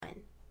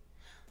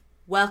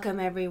Welcome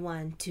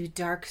everyone to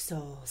Dark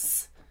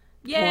Souls.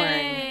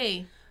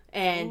 Yay!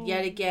 And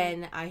yet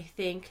again, I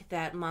think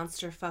that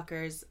monster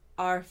fuckers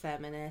are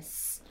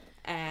feminists,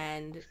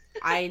 and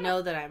I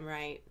know that I'm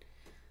right.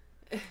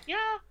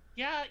 Yeah.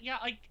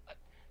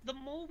 The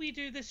more we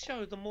do this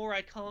show, the more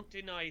I can't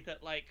deny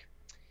that, like,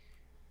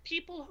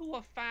 people who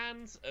are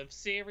fans of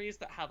series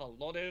that have a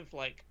lot of,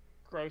 like,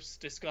 gross,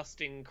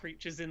 disgusting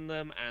creatures in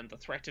them and the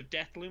threat of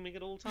death looming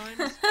at all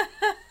times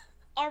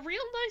are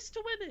real nice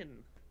to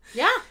women.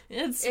 Yeah,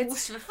 it's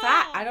a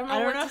fact. I don't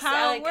know what to say.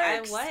 how Like, it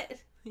works. what?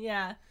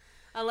 Yeah.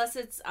 Unless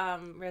it's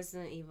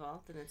Resident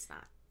Evil, then it's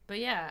not. But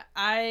yeah,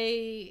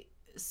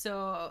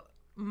 so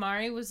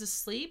Mari was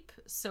asleep,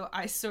 so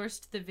I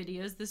sourced the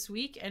videos this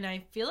week, and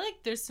I feel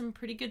like there's some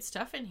pretty good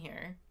stuff in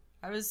here.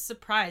 I was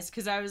surprised,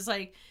 because I was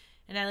like,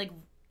 and I like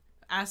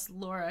asked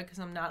Laura, because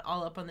I'm not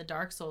all up on the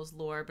Dark Souls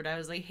lore, but I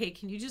was like, hey,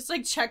 can you just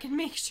like check and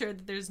make sure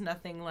that there's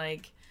nothing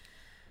like,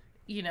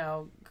 you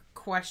know,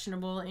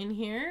 questionable in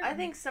here? I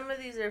think some of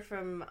these are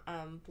from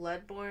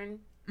Bloodborne.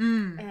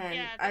 And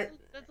Yeah,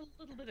 there's a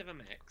little bit of a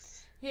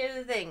mix. Here's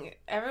the thing.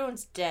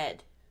 Everyone's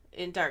dead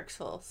in Dark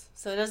Souls,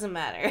 so it doesn't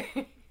matter.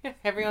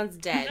 Everyone's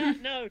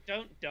dead. No,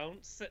 don't.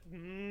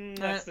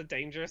 That's a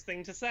dangerous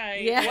thing to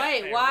say. Yeah.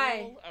 Wait, They're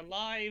why? all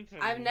alive.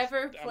 I've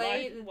never alive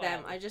played and them.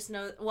 well. I just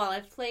know. Well,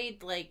 I've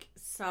played like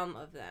some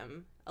of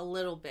them, a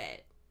little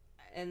bit,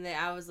 and then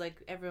I was like,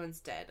 everyone's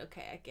dead.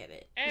 Okay, I get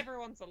it.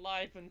 Everyone's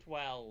alive and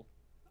well.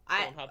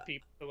 I Don't have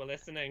people who are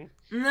listening.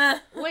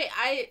 wait.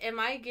 Am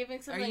I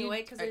giving something you-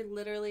 away? Because I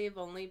literally have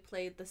only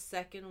played the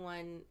second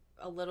one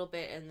a little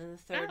bit, and then the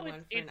third No,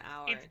 one for an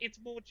hour. It's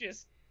more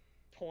just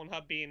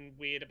Pornhub being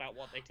weird about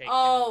what they take.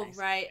 Oh, down,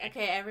 right.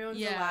 basically. Okay, everyone's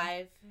Yeah.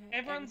 alive.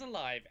 Everyone's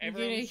alive.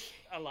 Everyone's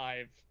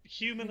alive.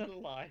 Human and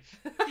alive.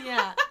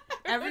 Yeah.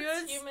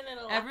 Everyone's human and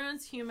alive.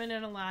 Everyone's human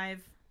and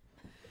alive.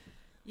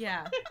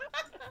 Yeah.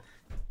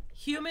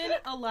 Human,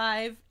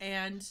 alive,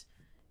 and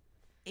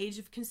age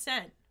of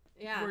consent.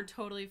 Yeah. We're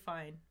totally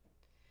fine.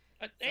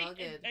 all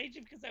good. Age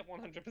of consent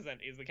 100%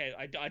 is the case.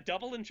 I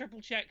double and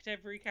triple checked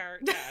every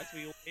character, as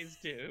we always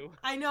do.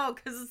 I know,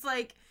 because it's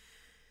like...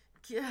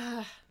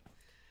 Yeah.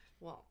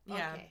 Well,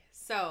 Yeah. okay.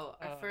 So,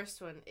 our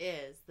first one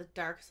is the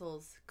Dark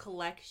Souls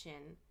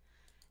collection.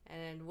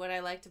 And what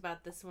I liked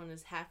about this one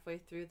is halfway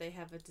through they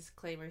have a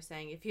disclaimer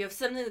saying, if you have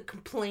something to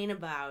complain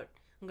about,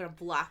 I'm going to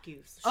block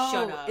you, so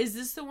shut up. Is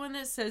this the one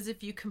that says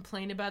if you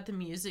complain about the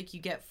music,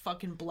 you get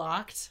fucking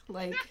blocked?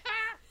 Like...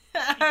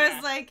 I Yeah.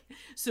 was like,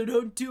 so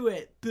don't do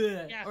it.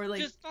 Bleh. Yeah, Or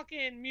like, just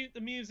fucking mute the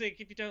music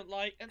if you don't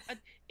like. And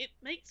it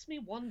makes me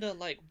wonder,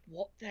 like,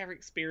 what their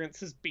experience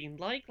has been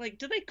like. Like,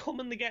 do they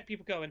commonly get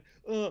people going,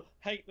 "Oh,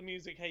 hate the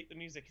music, hate the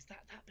music"? Is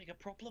that big a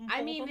problem? I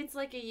for mean, them? it's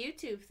like a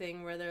YouTube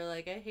thing where they're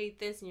like, I hate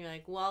this, and you're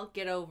like, well,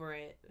 get over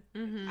it.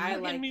 mhm. I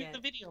Fucking like mute it. the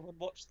video and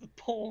watch the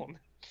porn.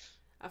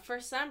 For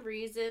some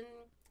reason,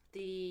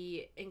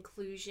 the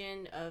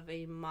inclusion of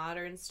a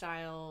modern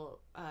style,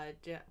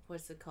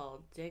 what's it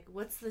called?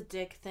 What's the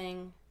dick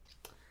thing?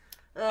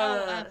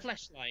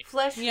 Fleshlight.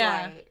 Fleshlight.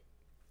 Yeah.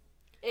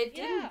 It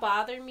didn't Yeah.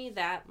 bother me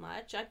that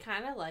much. I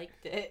kind of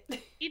liked it.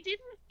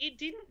 It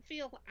didn't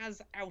feel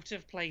as out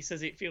of place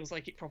as it feels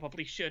like it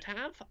probably should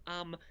have.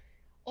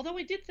 Although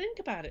I did think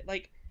about it,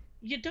 like,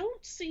 you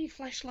don't see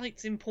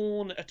fleshlights in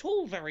porn at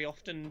all very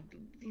often.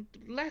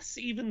 Less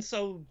even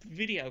so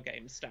video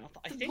game stuff.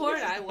 I The think porn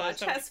this is I the watch first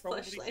time has we've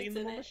probably fleshlights seen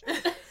them in on the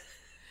it. show.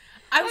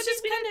 I was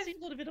just we kind don't of... see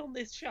a lot of it on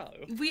this show.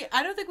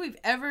 I don't think we've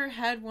ever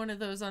had one of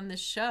those on this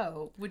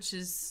show, which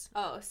is...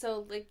 Oh,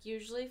 so like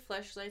usually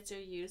fleshlights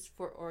are used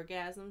for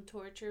orgasm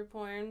torture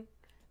porn,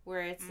 where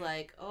it's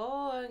like,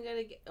 oh, I'm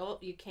gonna get, oh,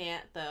 you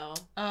can't though,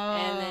 Oh.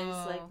 and then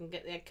it's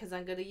like, because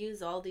I'm gonna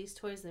use all these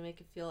toys to make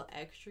it feel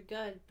extra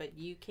good, but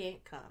you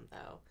can't come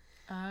though,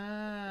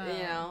 Oh.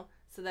 you know.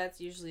 So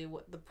that's usually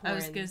what the porn. I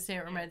was going to say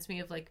it reminds me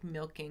of, like,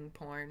 milking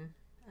porn.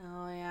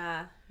 Oh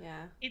yeah,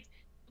 yeah.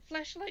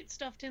 Fleshlight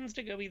stuff tends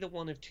to go either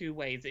one of two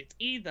ways. It's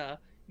either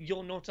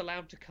you're not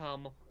allowed to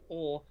come,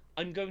 or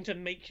I'm going to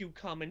make you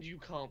come and you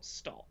can't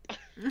stop.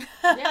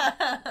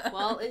 Yeah.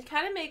 Well, it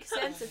kind of makes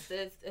sense if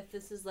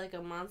this is like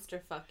a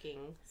monster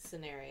fucking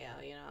scenario,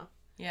 you know.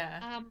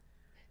 Yeah.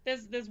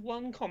 There's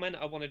one comment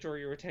I want to draw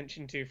your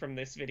attention to from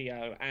this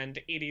video, and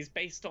it is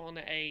based on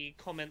a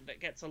comment that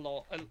gets a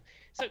lot.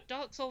 So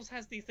Dark Souls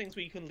has these things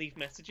where you can leave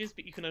messages,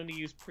 but you can only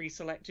use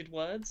pre-selected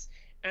words.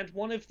 And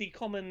one of the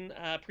common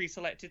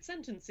pre-selected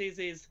sentences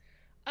is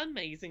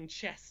 "amazing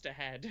chest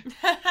ahead."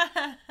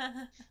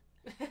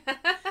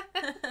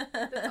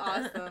 That's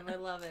awesome. I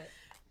love it.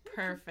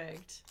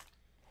 Perfect.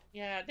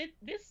 Yeah,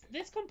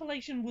 this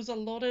compilation was a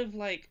lot of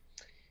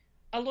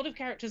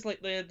characters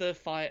like the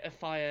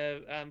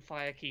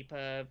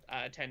firekeeper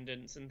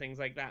attendants and things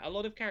like that. A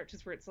lot of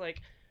characters where it's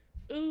like,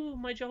 "Ooh,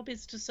 my job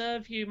is to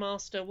serve you,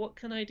 master. What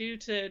can I do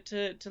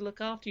to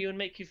look after you and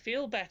make you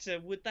feel better?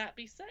 Would that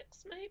be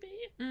sex, maybe?"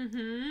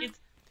 Mm-hmm.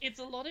 It's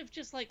a lot of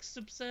just like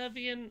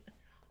subservient,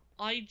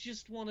 I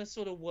just want to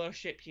sort of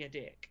worship your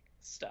dick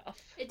stuff.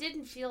 It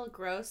didn't feel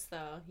gross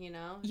though, you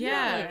know?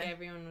 Yeah. Not like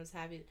everyone was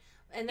happy.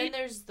 And then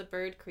there's the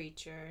bird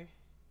creature.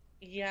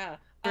 Yeah,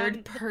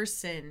 Bird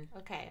person.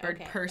 Okay.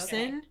 Bird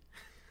person.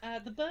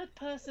 The bird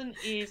person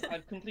is,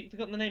 I've completely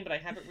forgotten the name, but I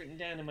have it written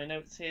down in my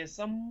notes here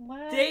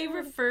somewhere. They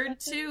referred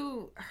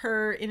to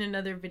her in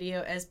another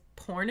video as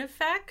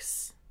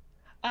Pornifex.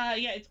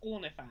 Yeah, it's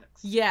Ornifex.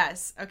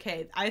 Yes.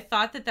 Okay. I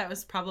thought that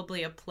was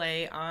probably a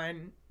play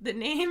on the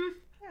name.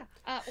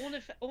 Yeah.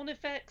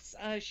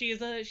 Ornifex.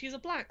 She's a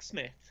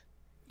blacksmith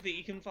that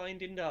you can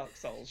find in Dark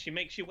Souls. She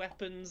makes you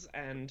weapons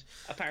and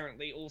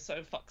apparently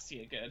also fucks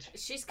you good.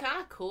 She's kind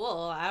of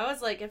cool. I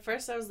was like, at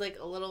first I was like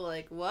a little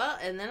like,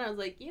 what? And then I was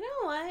like, you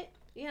know what?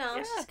 You know,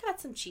 Yeah. she's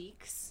got some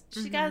cheeks.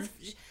 She got.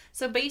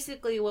 So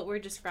basically, what we're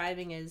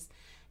describing is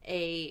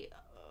a.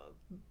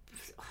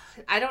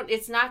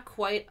 It's not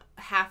quite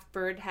half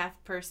bird,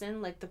 half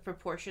person. Like the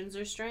proportions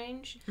are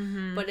strange.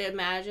 Mm-hmm. But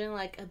imagine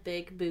like a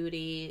big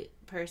booty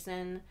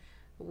person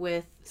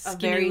with Skinny a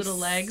very little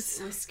legs.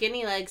 with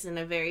skinny legs and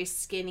a very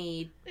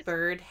skinny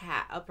bird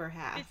upper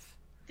half.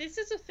 This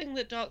is a thing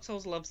that Dark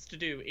Souls loves to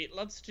do. It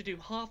loves to do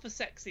half a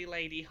sexy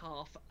lady,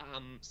 half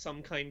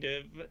some kind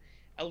of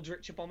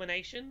eldritch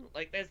abomination.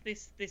 Like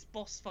there's this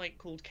boss fight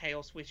called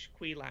Chaos Wish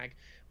Quelaag,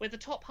 where the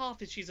top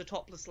half is she's a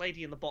topless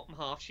lady and the bottom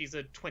half she's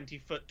a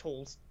 20-foot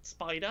tall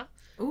spider.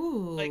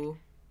 Ooh. Like,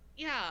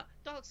 yeah,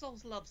 Dark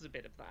Souls loves a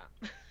bit of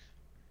that.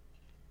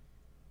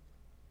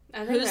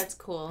 I think that's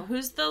cool.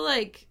 Who's the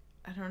like?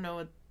 I don't know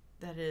what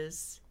that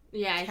is.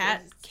 Yeah,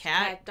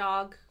 Cat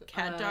dog,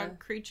 dog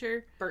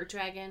creature. bird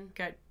dragon.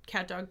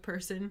 Cat dog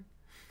person.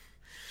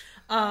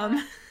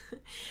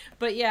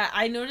 But yeah,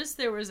 I noticed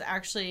there was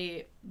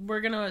actually, we're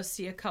gonna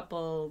see a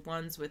couple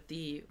ones with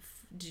the,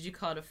 did you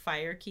call it a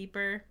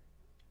firekeeper?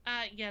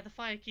 Yeah, the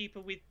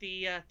Firekeeper with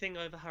the thing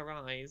over her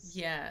eyes.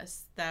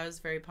 Yes, that was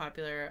very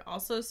popular.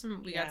 Also,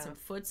 we got some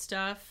foot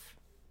stuff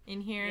in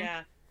here.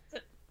 Yeah.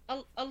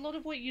 A lot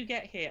of what you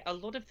get here, a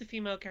lot of the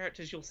female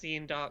characters you'll see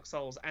in Dark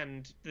Souls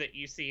and that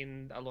you see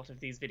in a lot of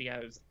these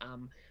videos,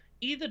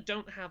 either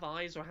don't have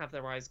eyes or have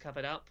their eyes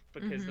covered up,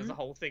 because there's a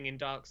whole thing in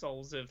Dark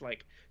Souls of,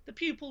 like, the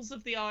pupils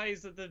of the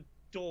eyes are the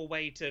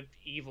doorway to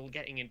evil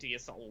getting into your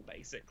soul,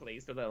 basically.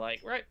 So they're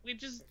like, right, we're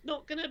just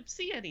not gonna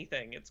see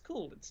anything. It's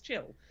cool, it's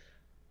chill.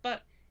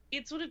 But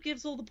it sort of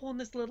gives all the porn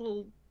this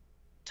little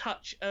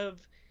touch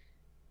of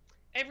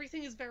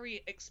everything is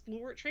very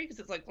exploratory, because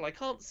it's like, well, I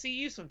can't see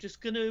you, so I'm just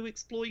going to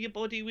explore your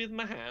body with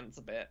my hands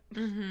a bit.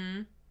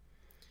 Mm-hmm.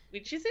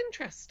 Which is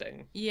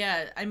interesting.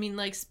 Yeah, I mean,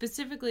 like,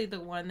 specifically the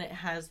one that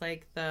has,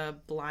 like, the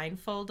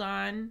blindfold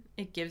on,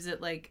 it gives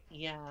it, like,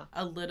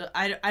 a little,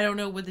 I don't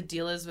know what the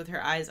deal is with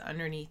her eyes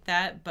underneath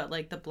that, but,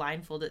 like, the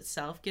blindfold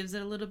itself gives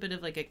it a little bit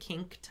of, like, a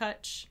kink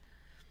touch.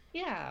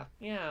 Yeah.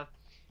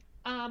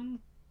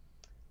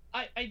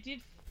 I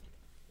did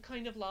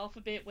kind of laugh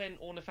a bit when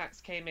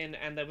Ornifex came in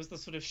and there was the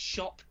sort of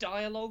shop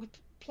dialogue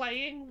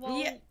playing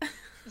while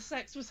the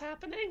sex was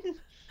happening.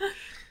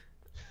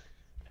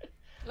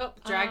 Oh,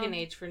 Dragon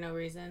Age for no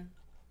reason.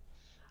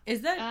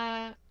 Is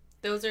that?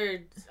 Those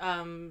are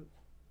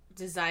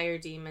desire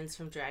demons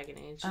from Dragon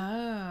Age.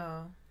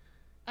 Oh.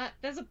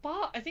 There's a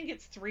part, I think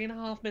it's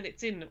 3.5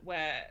 minutes in,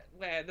 where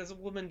there's a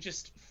woman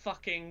just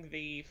fucking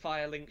the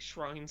Firelink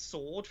Shrine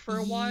sword for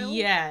a while.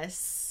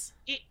 Yes.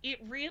 It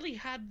really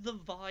had the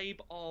vibe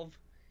of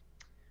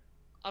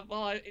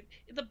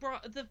the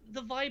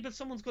vibe of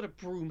someone's got a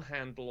broom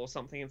handle or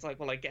something. It's like,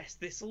 well, I guess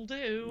this'll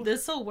do.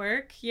 This'll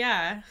work,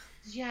 yeah.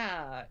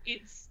 Yeah,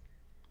 it's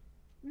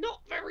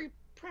not very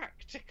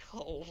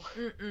practical.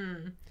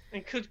 Mm-mm.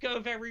 And could go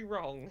very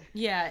wrong.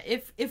 Yeah,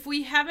 if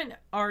we haven't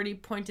already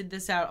pointed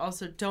this out,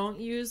 also don't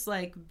use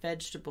like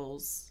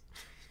vegetables.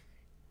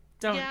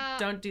 Don't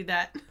do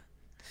that.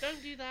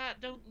 Don't do that.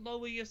 Don't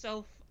lower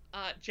yourself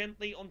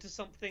gently onto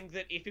something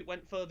that if it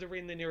went further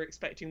in than you're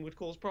expecting would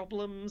cause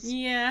problems.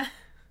 Yeah.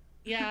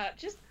 Yeah,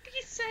 just be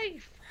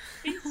safe.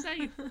 Be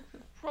safe.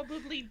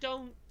 Probably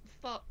don't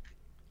fuck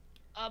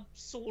a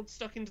sword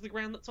stuck into the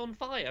ground that's on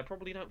fire.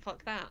 Probably don't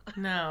fuck that.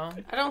 No.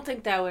 I don't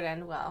think that would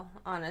end well,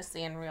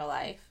 honestly, in real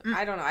life.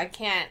 I don't know. I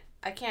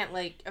can't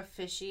like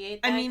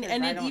officiate that. I mean,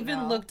 and it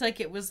even looked like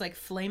it was like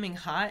flaming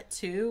hot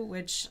too,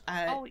 which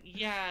Oh,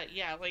 yeah,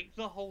 like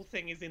the whole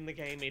thing is in the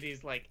game. It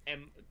is like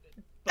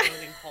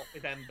burning hot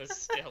with embers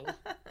still.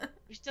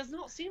 Which does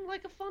not seem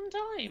like a fun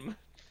time.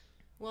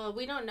 Well,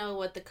 we don't know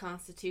what the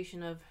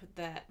constitution of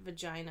that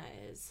vagina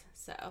is,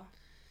 so,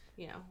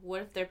 you know,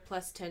 what if they're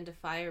 +10 to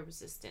fire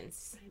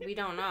resistance? We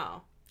don't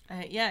know.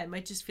 Yeah, it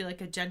might just feel like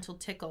a gentle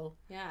tickle.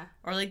 Yeah.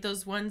 Or like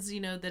those ones,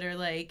 you know, that are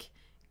like,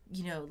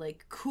 you know,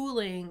 like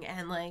cooling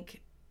and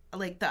like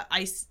the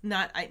ice,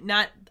 not icy hot.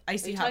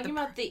 Are you talking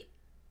about the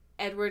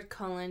Edward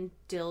Cullen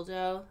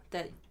dildo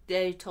that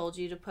they told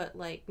you to put,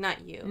 like,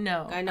 not you.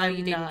 No, I know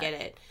you didn't get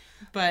it.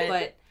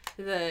 But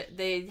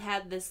they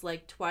had this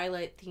like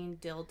Twilight themed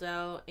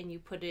dildo, and you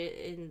put it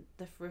in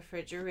the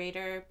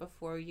refrigerator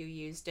before you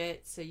used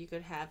it, so you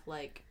could have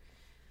like,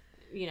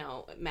 you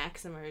know,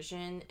 max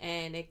immersion,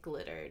 and it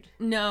glittered.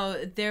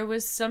 No, there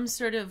was some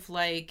sort of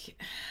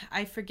like,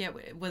 I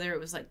forget whether it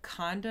was like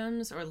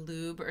condoms or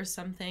lube or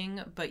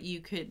something, but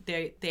you could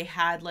they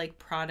had like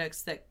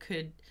products that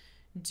could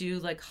do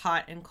like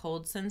hot and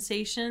cold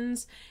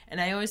sensations, and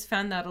I always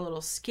found that a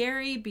little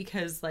scary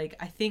because like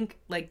I think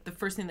like the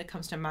first thing that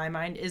comes to my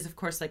mind is of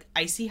course like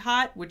icy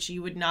hot, which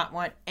you would not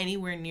want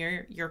anywhere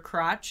near your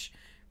crotch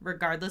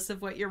regardless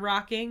of what you're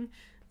rocking.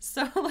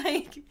 So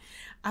like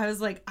I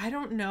was like, I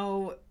don't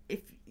know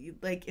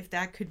if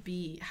that could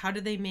be, how do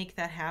they make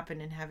that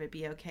happen and have it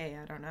be okay?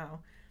 I don't know.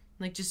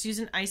 Like just use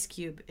an ice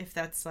cube if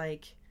that's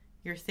like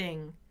your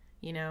thing,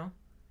 you know?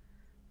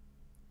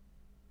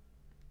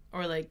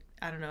 Or like,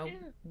 I don't know,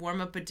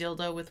 warm up a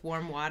dildo with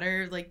warm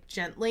water, like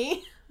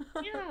gently.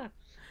 Yeah.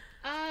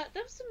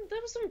 There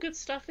was some good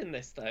stuff in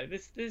this though.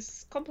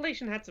 This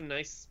compilation had some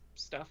nice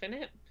stuff in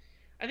it.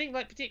 I think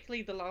like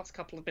particularly the last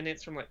couple of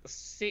minutes from like the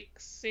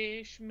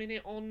 6-ish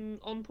minute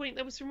on point,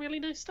 there was some really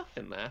nice stuff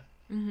in there.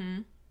 Mm-hmm.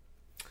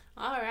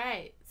 All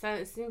right. So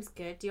it seems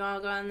good. Do you want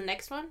to go on the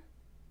next one?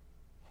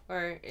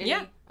 Or any?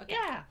 Yeah. Okay.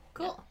 Yeah.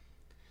 Cool. All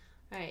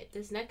right.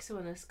 This next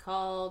one is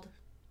called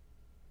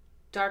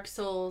Dark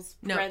Souls.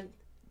 No.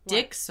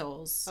 Dick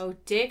Souls. Oh,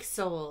 Dick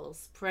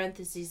Souls.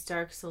 Parentheses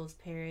Dark Souls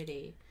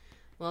parody.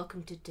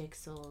 Welcome to Dick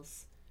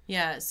Souls.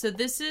 Yeah. So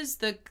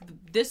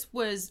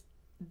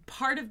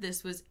part of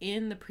this was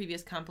in the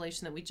previous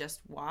compilation that we just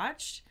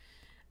watched.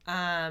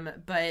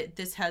 But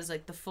this has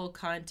like the full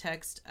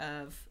context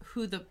of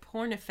who the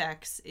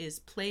Pornifex is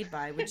played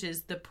by, which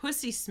is the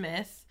Pussy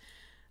Smith,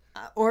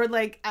 or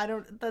like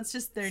that's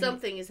just their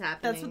something is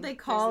happening. That's what they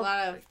call. There's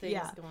a lot of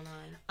things going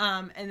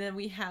on. And then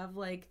we have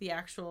like the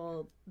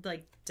actual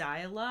like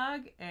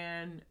dialogue,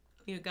 and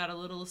you got a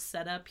little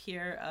setup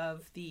here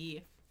of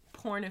the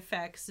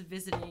Pornifex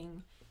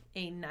visiting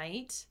a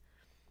knight.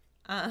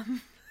 Or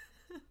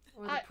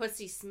the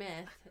Pussy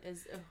Smith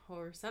is,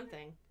 or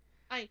something.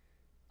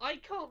 I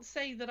can't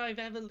say that I've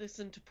ever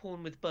listened to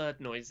porn with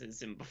bird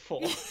noises in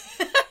before.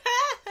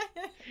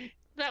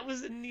 That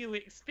was a new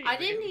experience.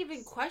 I didn't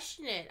even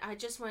question it. I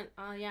just went,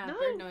 oh yeah,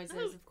 bird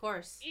noises, of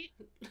course.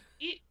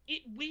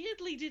 It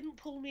weirdly didn't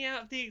pull me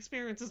out of the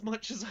experience as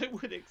much as I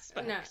would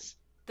expect. No.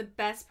 The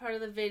best part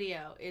of the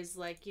video is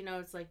like, you know,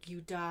 it's like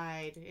you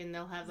died, and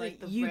they'll have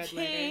like the you red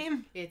came.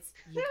 letters. It's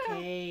you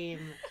came.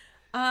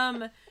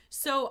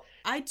 So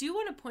I do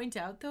want to point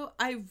out though,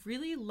 I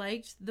really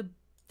liked the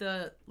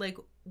like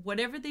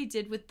whatever they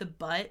did with the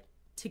butt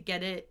to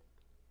get it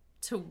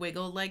to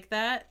wiggle like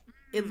that.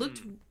 It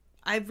looked,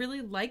 I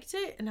really liked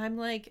it, and I'm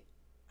like,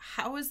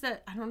 how is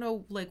that? I don't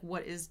know, like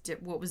what was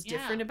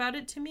different about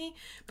it to me,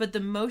 but the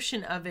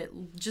motion of it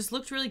just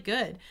looked really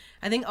good.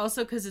 I think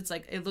also because it's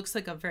like it looks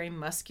like a very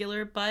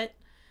muscular butt,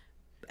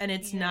 and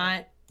it's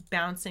not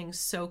bouncing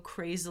so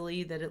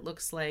crazily that it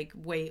looks like,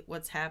 wait,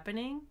 what's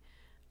happening?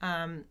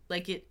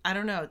 Like it, I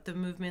don't know. The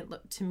movement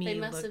to me, they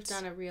must have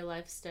done a real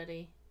life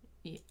study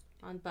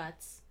on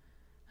butts.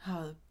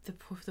 Oh,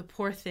 the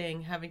poor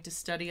thing having to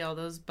study all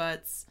those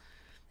butts.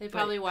 They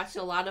probably watched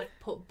a lot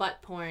of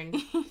butt porn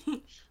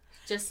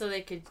just so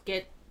they could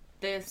get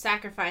the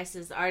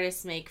sacrifices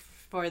artists make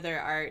for their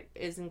art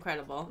is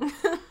incredible.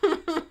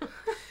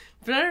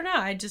 But I don't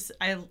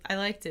know. I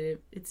liked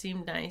it. It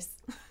seemed nice.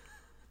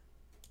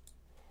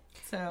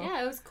 So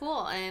yeah, it was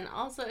cool, and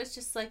also it's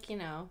just like, you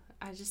know,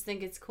 I just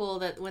think it's cool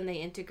that when they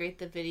integrate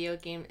the video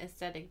game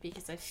aesthetic,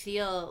 because I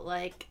feel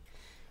like,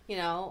 you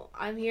know,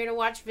 I'm here to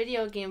watch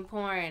video game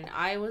porn.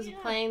 I was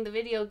playing the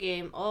video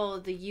game. Oh,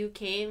 the you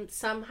came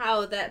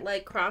somehow that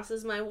like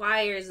crosses my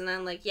wires, and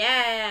I'm like,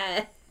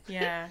 yeah.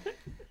 Yeah.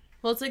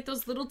 Well, it's like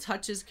those little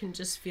touches can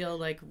just feel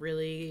like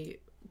really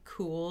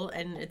cool,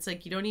 and it's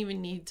like you don't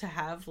even need to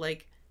have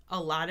like a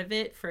lot of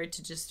it for it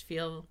to just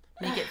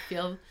make it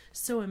feel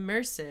so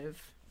immersive.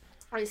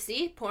 I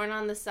see porn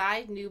on the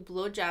side. New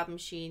blowjob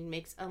machine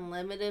makes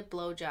unlimited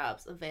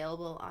blowjobs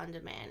available on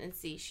demand. And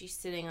see, she's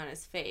sitting on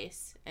his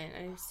face, and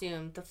I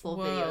assume the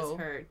full video is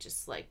her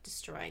just like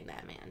destroying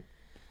that man.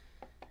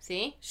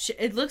 See?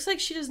 It looks like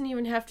she doesn't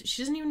even have to.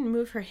 She doesn't even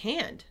move her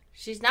hand.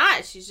 She's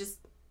not. She's just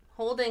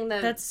holding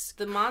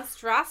the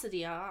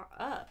monstrosity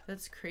up.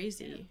 That's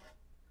crazy.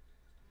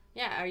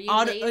 Yeah, are you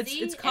lazy?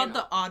 It's called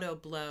the auto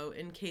blow,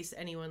 in case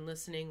anyone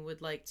listening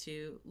would like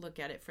to look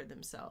at it for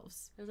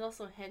themselves. There's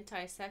also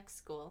hentai sex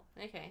school.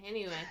 Okay,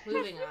 anyway,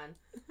 moving on.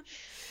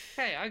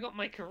 Hey, I got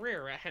my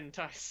career at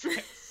hentai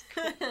sex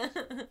school.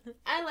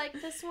 I like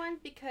this one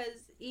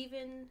because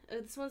even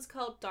this one's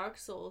called Dark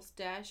Souls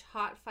 -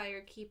 Hot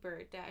Fire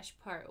Keeper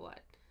 - Part 1.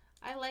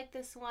 I like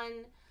this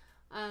one.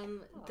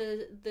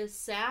 The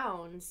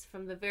sounds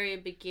from the very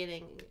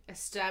beginning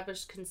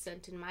established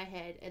consent in my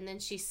head, and then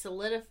she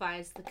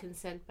solidifies the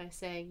consent by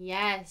saying,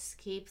 yes,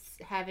 keep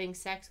having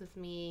sex with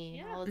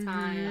me all the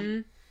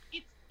time.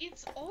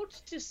 It's odd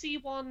to see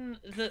one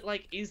that,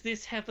 like, is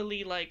this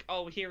heavily, like,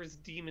 oh, here is a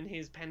demon,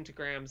 here's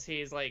pentagrams,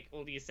 here's, like,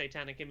 all these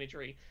satanic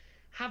imagery,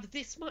 have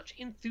this much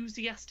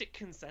enthusiastic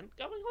consent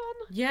going on?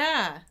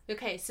 Yeah.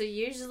 Okay, so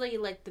usually,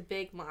 like, the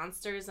big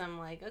monsters, I'm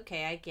like,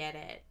 okay, I get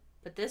it.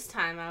 But this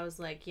time I was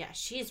like, yeah,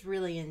 she's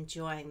really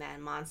enjoying that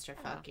monster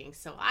fucking.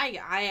 So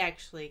I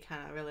actually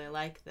kind of really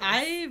like this.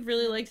 I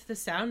really liked the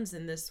sounds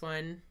in this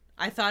one.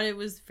 I thought it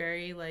was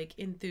very, like,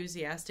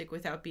 enthusiastic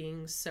without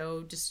being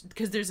so just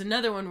because there's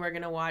another one we're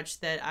gonna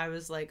watch that I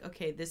was like,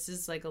 okay, this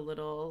is like a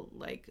little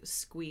like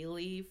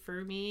squealy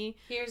for me.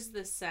 Here's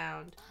the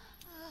sound.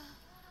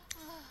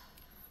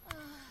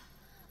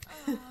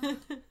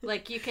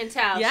 Like you can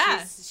tell,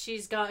 Yeah.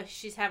 she's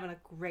having a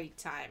great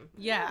time.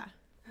 Yeah.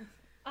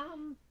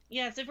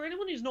 Yeah, so for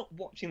anyone who's not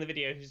watching the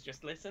video, who's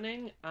just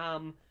listening,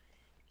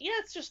 yeah,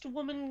 it's just a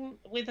woman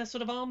with her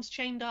sort of arms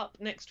chained up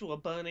next to a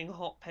burning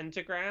hot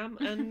pentagram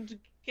and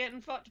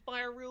getting fucked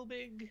by a real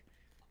big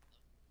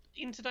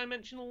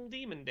interdimensional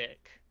demon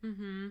dick.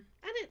 Mm-hmm.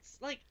 And it's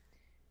like,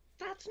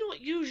 that's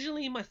not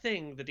usually my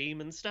thing, the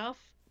demon stuff.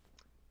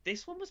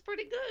 This one was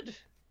pretty good.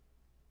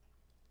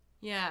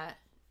 Yeah.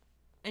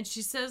 And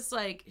she says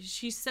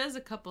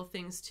a couple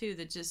things too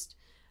that just,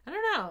 I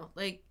don't know,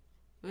 like,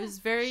 it was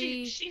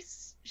very...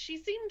 She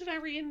seemed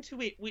very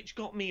into it, which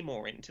got me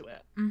more into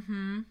it.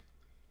 Mm-hmm.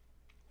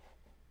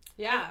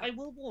 Yeah. I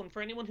will warn,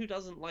 for anyone who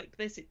doesn't like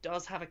this, it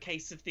does have a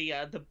case of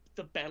the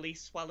belly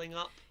swelling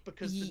up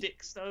because the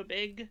dick's so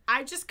big.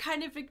 I just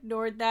kind of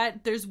ignored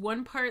that. There's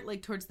one part,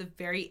 like, towards the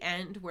very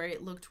end where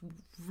it looked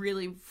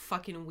really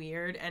fucking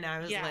weird, and I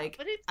was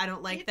like, I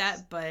don't like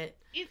that, but...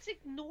 It's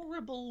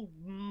ignorable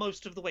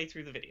most of the way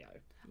through the video.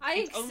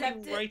 It's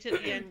only right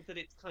at the end that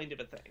it's kind of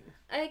a thing.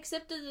 I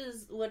accept it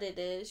as what it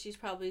is. She's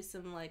probably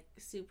some, like,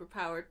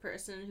 super-powered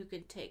person who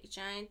could take a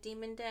giant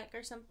demon dick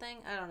or something.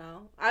 I don't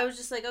know. I was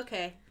just like,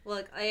 okay,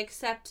 like, I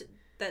accept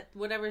that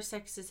whatever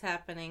sex is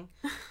happening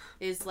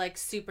is, like,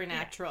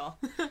 supernatural.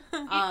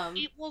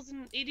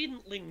 It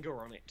didn't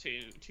linger on it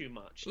too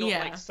much. Not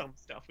like some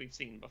stuff we've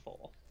seen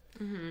before.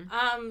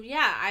 Mm-hmm.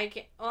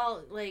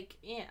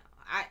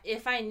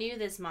 If I knew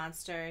this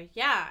monster,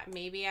 yeah,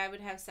 maybe I would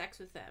have sex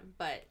with them.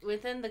 But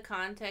within the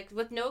context,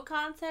 with no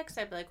context,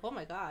 I'd be like, oh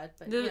my god.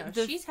 But,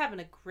 she's having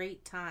a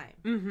great time.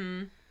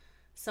 Mm-hmm.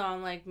 So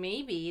I'm like,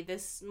 maybe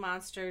this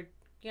monster,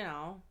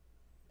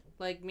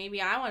 like,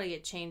 maybe I want to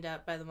get chained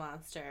up by the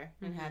monster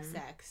and have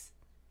sex.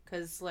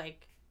 Because,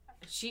 like,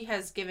 she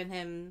has given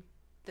him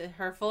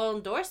her full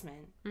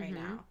endorsement right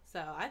now.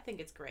 So I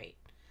think it's great.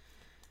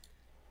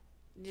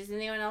 Does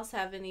anyone else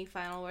have any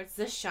final words?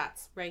 This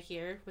shot's right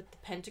here with the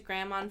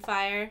pentagram on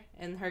fire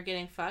and her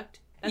getting fucked.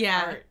 That's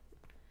art.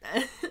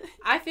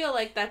 I feel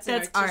like that's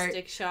an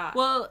artistic shot.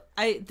 Well,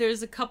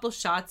 there's a couple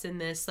shots in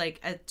this,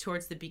 like,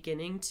 towards the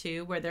beginning,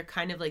 too, where they're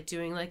kind of, like,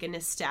 doing, like, an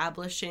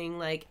establishing,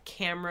 like,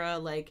 camera,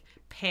 like,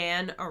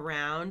 pan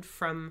around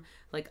from,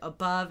 like,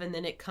 above, and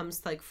then it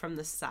comes, like, from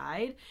the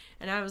side.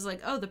 And I was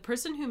like, oh, the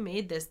person who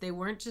made this, they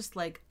weren't just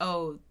like,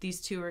 oh,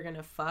 these two are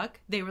gonna fuck.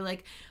 They were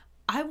like,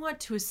 I want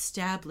to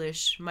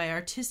establish my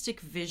artistic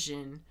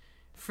vision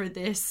for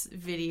this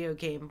video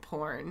game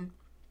porn.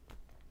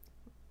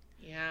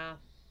 Yeah.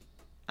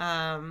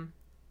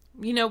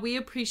 We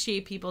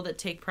appreciate people that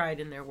take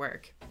pride in their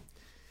work.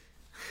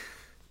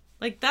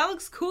 Like, that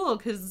looks cool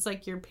because it's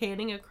like you're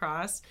panning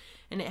across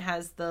and it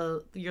has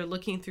you're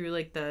looking through,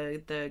 like,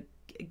 the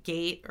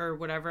gate or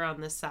whatever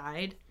on the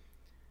side.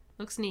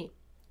 Looks neat.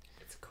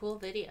 It's a cool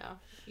video.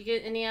 You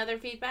get any other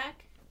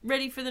feedback?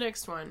 Ready for the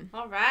next one.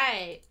 All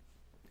right.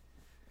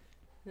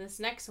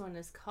 This next one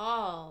is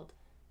called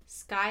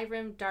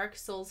Skyrim, Dark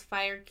Souls,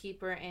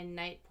 Firekeeper, and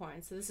Night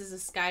Porn. So this is a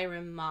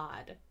Skyrim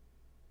mod.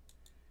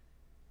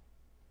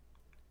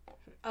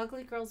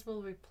 Ugly girls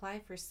will reply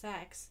for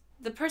sex.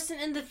 The person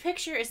in the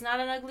picture is not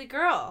an ugly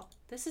girl.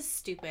 This is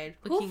stupid.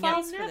 Who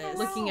falls for this?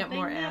 Looking at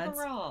more ads.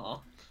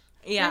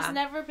 Yeah. There's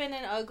never been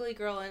an ugly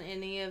girl in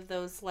any of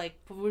those, like,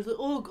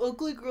 oh,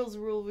 ugly girls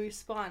will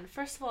respond.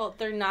 First of all,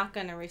 they're not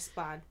going to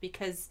respond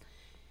because...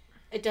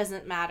 It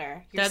doesn't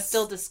matter. That's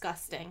still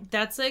disgusting.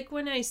 That's like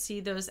when I see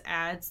those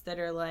ads that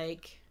are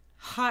like,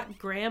 hot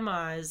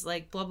grandmas,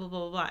 like, blah, blah,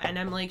 blah, blah. And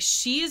I'm like,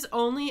 she is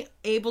only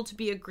able to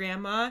be a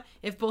grandma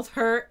if both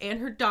her and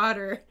her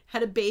daughter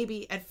had a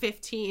baby at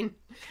 15.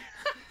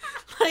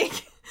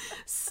 Like,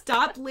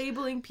 stop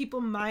labeling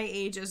people my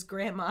age as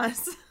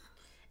grandmas.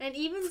 And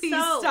even Please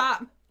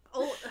stop.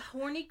 Oh,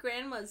 horny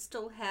grandmas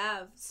still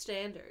have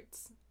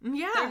standards.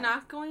 Yeah. They're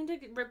not going to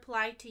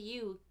reply to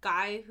you,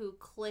 guy who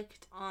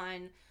clicked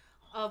on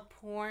a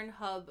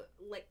Pornhub,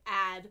 like,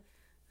 ad.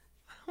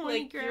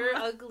 Like, you're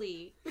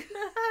ugly.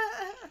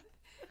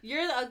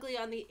 You're ugly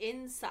on the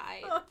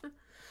inside.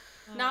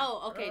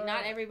 No, okay,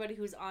 not everybody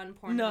who's on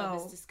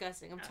Pornhub is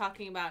disgusting. I'm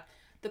talking about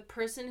the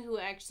person who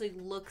actually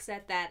looks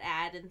at that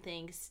ad and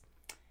thinks,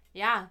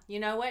 yeah, you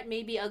know what?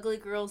 Maybe ugly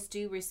girls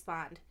do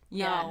respond.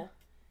 Yeah. No.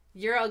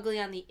 You're ugly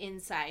on the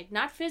inside.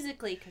 Not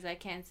physically, because I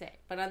can't say it.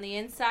 But on the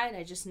inside,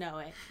 I just know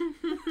it.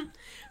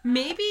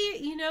 Maybe,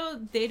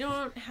 they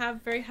don't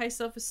have very high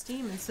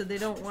self-esteem, and so they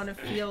don't want to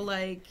feel,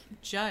 like,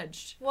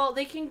 judged. Well,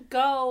 they can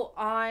go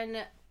on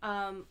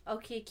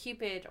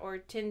OkCupid or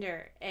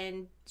Tinder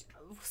and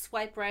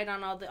swipe right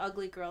on all the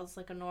ugly girls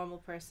like a normal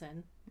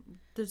person.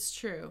 That's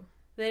true.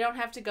 They don't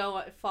have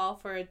to fall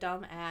for a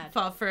dumb ad.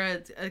 Fall for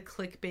a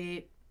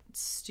clickbait,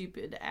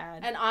 stupid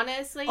ad. And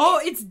honestly... Oh,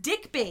 it's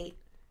dick bait!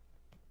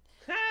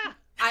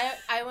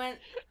 I went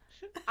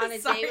on a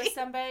date with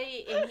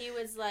somebody and he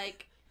was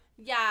like,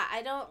 yeah,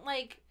 I don't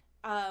like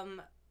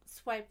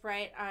swipe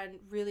right on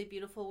really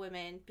beautiful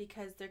women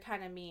because they're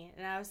kind of mean.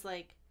 And I was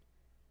like,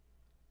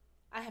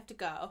 I have to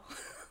go.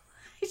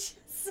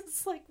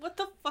 It's like, what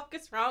the fuck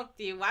is wrong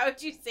with you? Why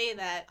would you say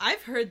that?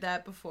 I've heard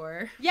that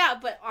before. Yeah,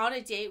 but on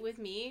a date with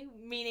me,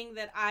 meaning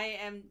that I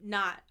am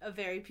not a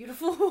very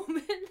beautiful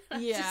woman.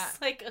 I'm Yeah.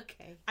 just like,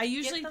 okay. I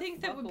usually Get the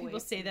think that fuck when away people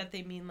say from that,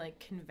 they mean like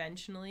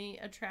conventionally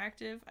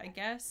attractive, I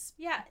guess.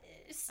 Yeah,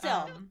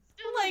 still.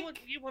 Still like- not what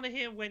you want to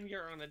hear when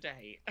you're on a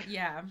date.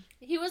 Yeah.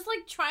 He was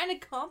like trying to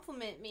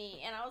compliment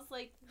me, and I was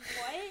like,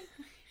 what?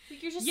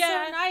 Like, you're just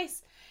Yeah. so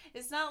nice.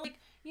 It's not like,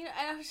 you know,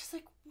 and I was just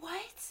like, what?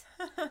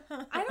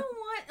 I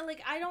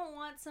don't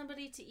want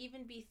somebody to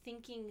even be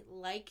thinking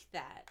like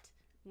that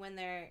when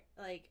they're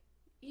like,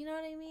 you know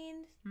what I mean?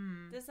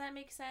 Hmm. Does that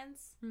make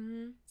sense?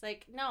 Mm-hmm. It's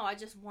like, no, I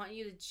just want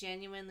you to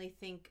genuinely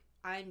think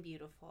I'm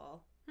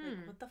beautiful.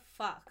 Like, what the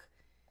fuck?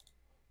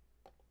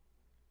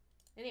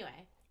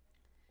 Anyway,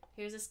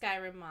 here's a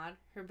Skyrim mod.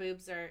 Her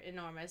boobs are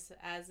enormous,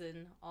 as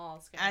in all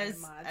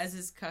Skyrim mods. As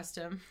is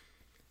custom.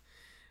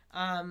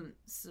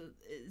 So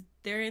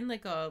they're in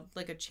like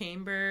a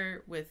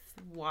chamber with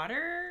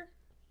water.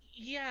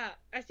 Yeah,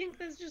 I think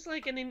there's just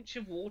like an inch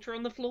of water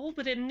on the floor,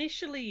 but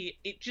initially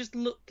it just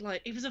looked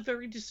like it was a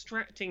very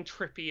distracting,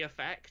 trippy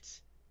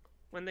effect.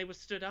 When they were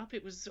stood up,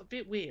 it was a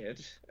bit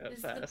weird at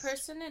Is first. the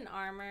person in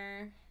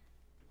armor?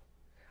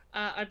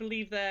 I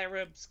believe they're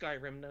a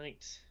Skyrim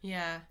knight.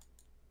 Yeah.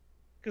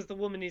 Because the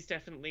woman is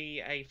definitely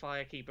a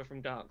firekeeper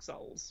from Dark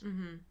Souls.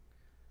 Mm-hmm.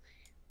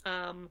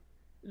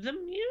 The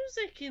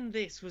music in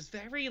this was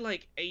very,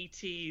 like,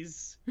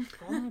 80s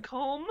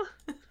rom-com.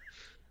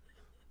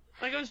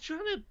 Like, I was trying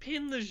to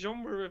pin the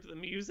genre of the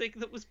music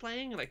that was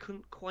playing, and I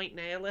couldn't quite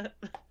nail it.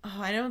 Oh,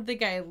 I don't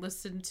think I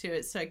listened to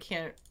it, so I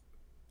can't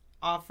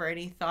offer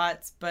any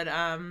thoughts. But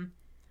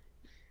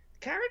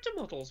Character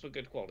models were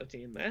good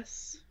quality in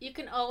this. You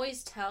can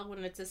always tell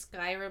when it's a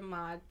Skyrim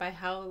mod by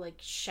how like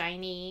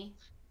shiny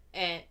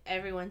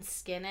everyone's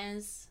skin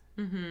is.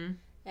 Mm-hmm.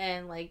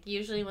 And like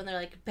usually when they're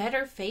like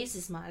better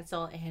faces mod, it's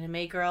all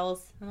anime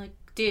girls. I'm like,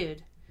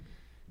 dude,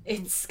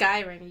 it's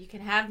Skyrim. You can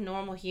have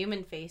normal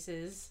human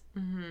faces.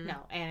 Mm-hmm.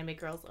 No, anime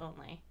girls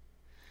only.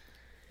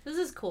 This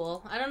is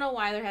cool. I don't know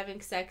why they're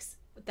having sex.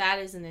 That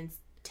is an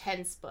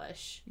intense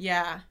bush.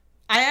 Yeah.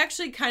 I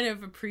actually kind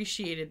of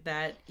appreciated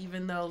that,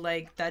 even though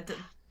like that.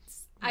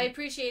 I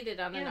appreciate it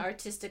on an Yeah.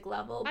 artistic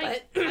level,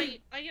 but I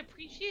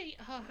appreciate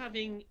her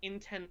having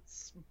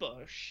intense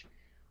bush.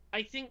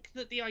 I think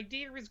that the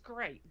idea is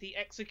great. The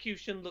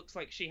execution looks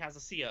like she has a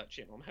sea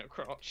urchin on her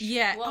crotch.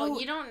 Yeah. well, oh,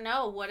 you don't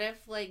know. What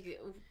if like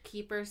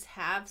keepers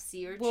have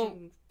sea urchin Well,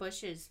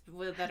 bushes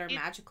that are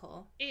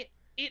magical?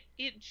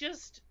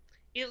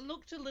 It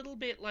looked a little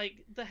bit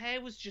like the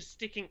hair was just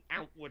sticking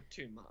outward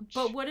too much.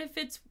 But what if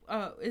it's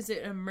is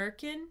it a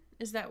merkin?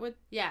 Is that what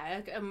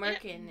Yeah, a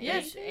merkin Yeah.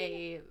 is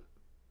a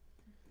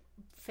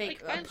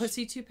fake. Like, a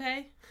pussy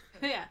toupee?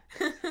 Yeah.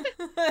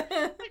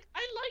 Like,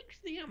 I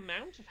liked the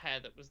amount of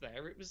hair that was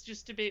there. It was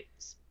just a bit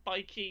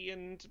spiky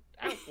and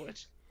outward.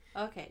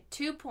 Okay,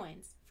 2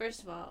 points.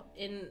 First of all,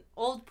 in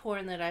old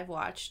porn that I've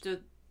watched,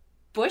 the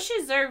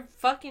bushes are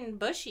fucking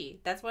bushy.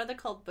 That's why they're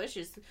called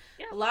bushes.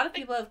 Yeah, A lot of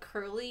people have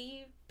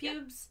curly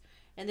pubes,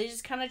 and they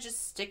just kind of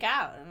just stick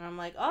out. And I'm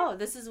like, oh,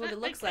 this is what it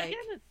looks like. Again,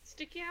 a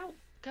sticky out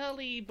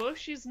curly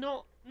bush is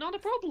not a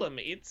problem.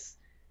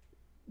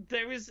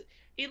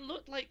 It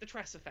looked like the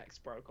Tress effects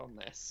broke on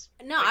this.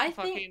 No, Like, I the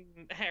think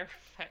fucking hair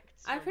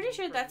effects. I'm pretty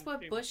sure that's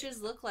what Tomb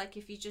bushes look like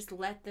if you just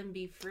let them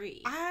be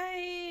free.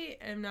 I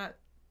am not.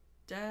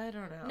 I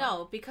don't know.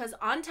 No, because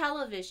on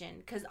television,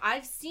 because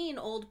I've seen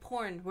old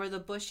porn where the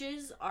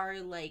bushes are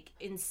like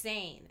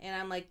insane, and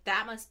I'm like,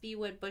 that must be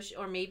what bush,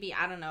 or maybe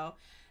I don't know.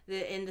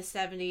 In the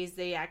 70s,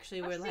 they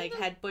actually I've were seen like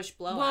them. had bush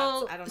blowouts.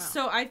 Well, I don't know.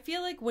 so I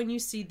feel like when you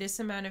see this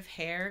amount of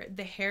hair,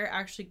 the hair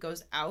actually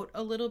goes out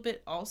a little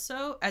bit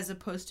also, as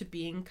opposed to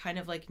being kind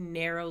of like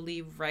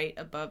narrowly right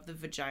above the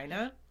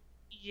vagina.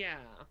 Yeah.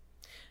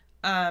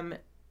 I'm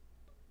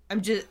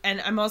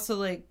also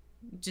like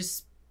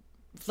just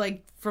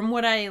like from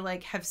what I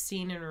like have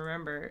seen and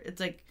remember, it's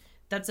like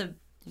that's a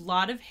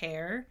lot of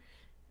hair.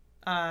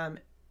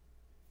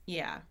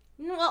 Yeah.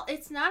 Well,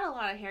 it's not a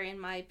lot of hair in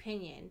my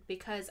opinion,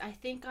 because I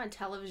think on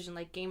television,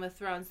 like Game of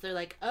Thrones, they're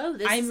like, "Oh,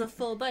 this is a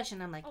full bush,"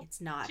 and I'm like,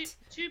 "It's not."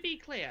 To be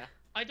clear,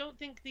 I don't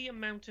think the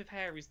amount of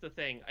hair is the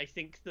thing. I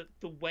think that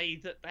the way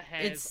that the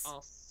hairs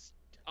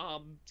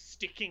are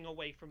sticking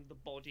away from the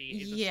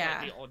body is a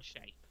slightly odd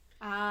shape.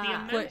 The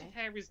amount okay. of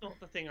hair is not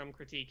the thing I'm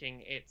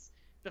critiquing. It's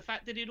the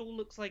fact that it all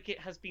looks like it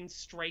has been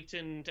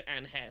straightened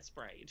and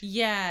hairsprayed.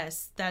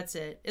 Yes, that's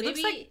it. It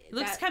looks Maybe like it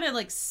looks kind of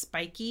like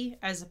spiky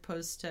as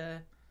opposed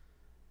to,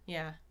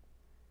 yeah.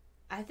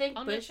 I think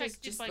bushes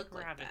Unaffected just by look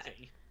like that.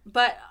 gravity.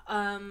 But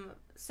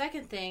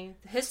second thing,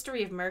 the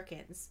history of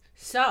merkins.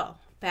 So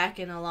back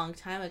in a long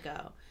time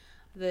ago,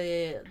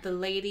 the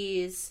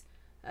ladies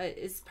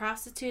is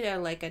prostitute or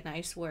like a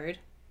nice word?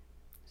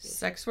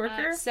 Sex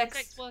worker? Sex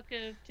Sex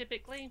worker,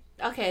 typically.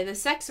 Okay, the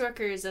sex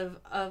workers of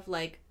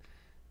like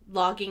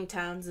logging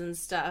towns and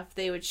stuff,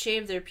 they would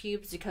shave their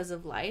pubes because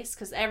of lice,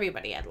 because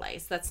everybody had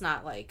lice. That's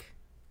not like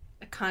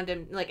a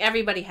condom, like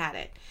everybody had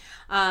it.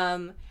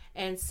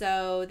 And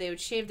so they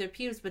would shave their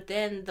pubes, but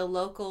then the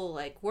local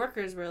like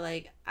workers were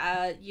like,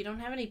 you don't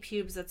have any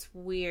pubes, that's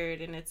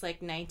weird, and it's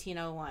like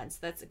 1901, so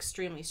that's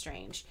extremely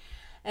strange.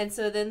 And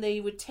so then they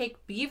would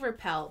take beaver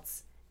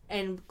pelts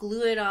and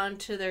glue it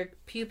onto their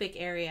pubic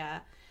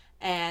area,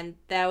 and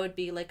that would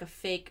be like a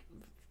fake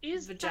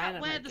vagina.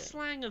 That where market. the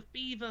slang of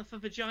beaver for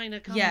vagina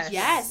comes Yes. from?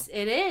 Yes,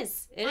 it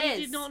is. I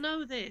did not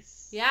know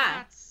this. Yeah.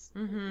 That's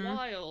Mhm.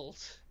 wild.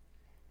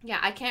 Yeah,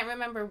 I can't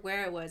remember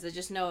where it was. I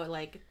just know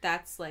like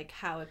that's like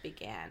how it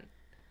began.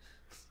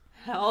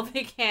 It all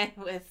began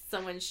with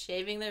someone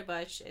shaving their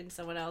bush and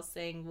someone else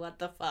saying, "What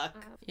the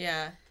fuck?"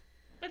 Yeah.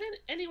 But then,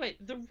 anyway,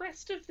 the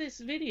rest of this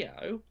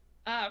video,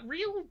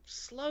 real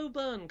slow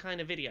burn kind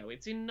of video.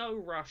 It's in no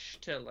rush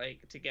to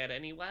get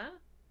anywhere,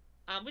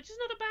 which is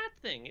not a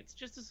bad thing. It's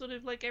just a sort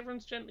of like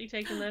everyone's gently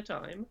taking their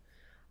time.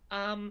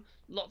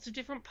 Lots of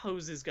different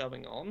poses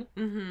going on.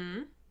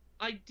 Mm-hmm.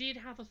 I did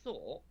have a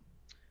thought.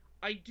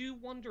 I do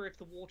wonder if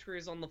the water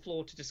is on the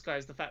floor to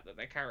disguise the fact that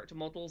their character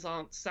models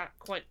aren't sat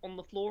quite on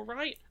the floor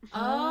right.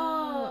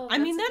 Oh, I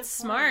mean, that's a that's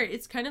good smart. point.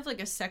 It's kind of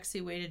like a sexy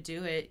way to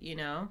do it, you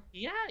know?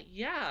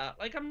 Yeah.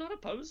 Like, I'm not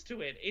opposed to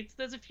it.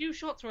 There's a few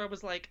shots where I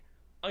was like,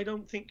 I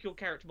don't think your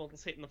character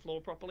model's hitting the floor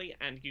properly,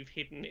 and you've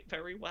hidden it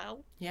very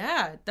well.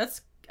 Yeah,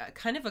 that's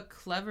kind of a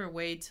clever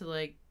way to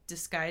like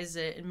disguise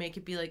it and make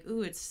it be like,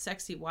 ooh, it's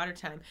sexy water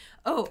time.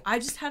 Oh, I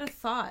just had a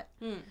thought.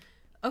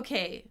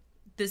 Okay,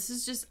 this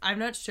is just, I'm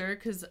not sure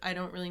because I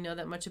don't really know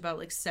that much about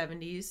like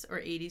 70s or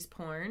 80s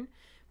porn,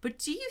 but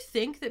do you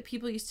think that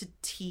people used to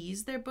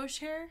tease their bush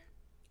hair?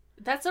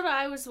 That's what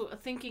I was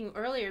thinking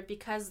earlier,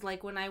 because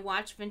like when I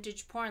watch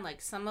vintage porn,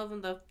 like some of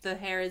them the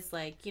hair is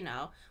like, you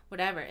know,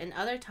 whatever, and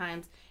other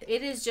times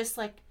it is just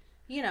like,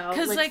 you know,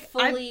 'Cause, like like,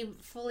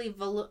 fully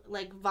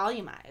like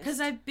volumized. Because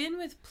I've been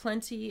with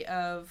plenty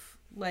of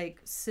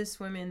like cis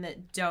women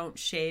that don't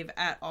shave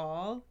at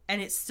all,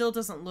 and it still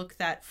doesn't look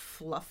that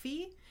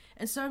fluffy.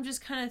 And so I'm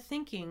just kind of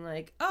thinking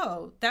like,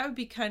 oh, that would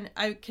be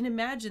I can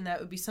imagine that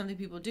would be something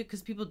people do,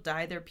 because people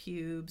dye their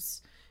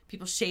pubes,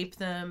 people shape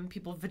them,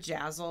 people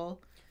vajazzle.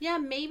 Yeah,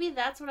 maybe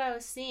that's what I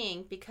was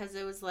seeing, because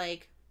it was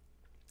like,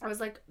 I was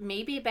like,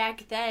 maybe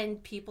back then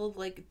people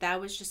like,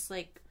 that was just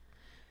like,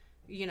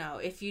 you know,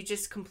 if you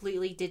just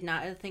completely did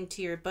not think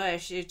to your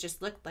bush, it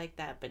just looked like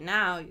that. But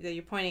now that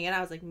you're pointing it out,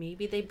 I was like,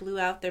 maybe they blew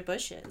out their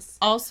bushes.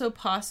 Also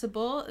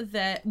possible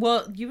that,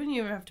 well, you wouldn't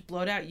even have to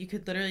blow it out. You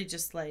could literally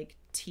just like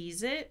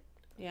tease it.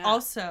 Yeah.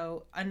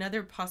 Also,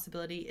 another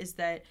possibility is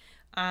that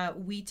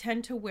we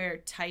tend to wear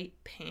tight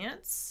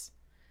pants.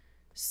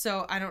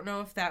 So I don't know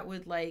if that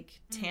would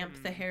like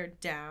tamp the hair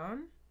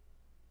down.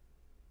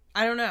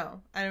 I don't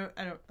know. I'm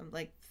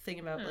like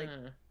thinking about like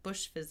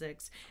bush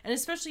physics, and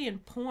especially in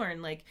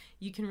porn, like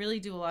you can really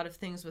do a lot of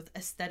things with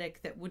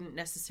aesthetic that wouldn't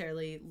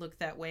necessarily look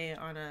that way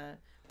on a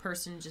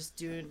person just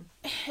doing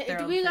their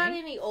Do own we got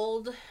thing. any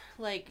old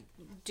like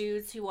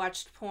dudes who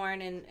watched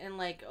porn and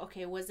like,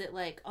 okay, was it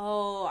like,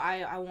 oh,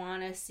 I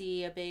want to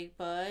see a big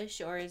bush,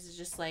 or is it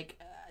just like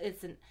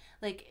it's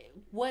like,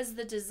 was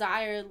the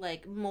desire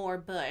like more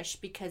bush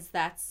because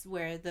that's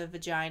where the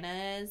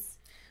vagina is?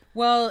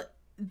 Well,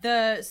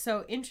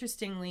 so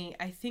interestingly,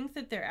 I think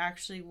that there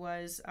actually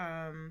was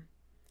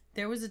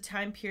there was a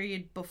time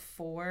period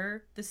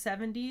before the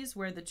 70s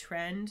where the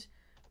trend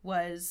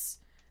was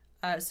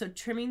so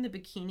trimming the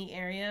bikini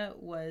area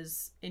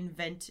was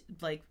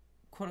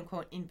quote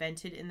unquote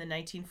invented in the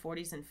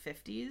 1940s and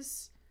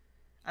 50s.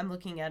 I'm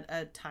looking at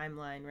a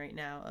timeline right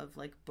now of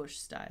like bush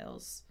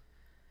styles.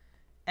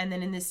 And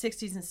then in the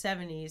 60s and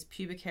 70s,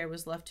 pubic hair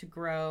was left to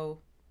grow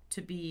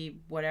to be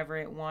whatever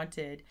it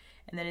wanted.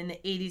 And then in the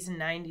 80s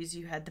and 90s,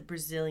 you had the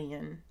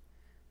Brazilian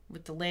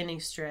with the landing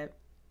strip.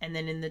 And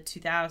then in the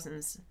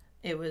 2000s,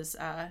 it was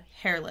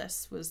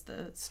hairless was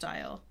the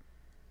style.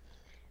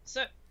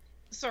 So,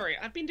 sorry,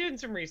 I've been doing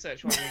some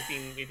research while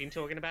we've been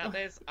talking about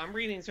this. I'm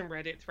reading some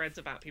Reddit threads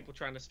about people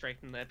trying to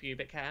straighten their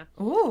pubic hair.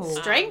 Ooh.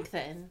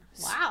 Strengthen.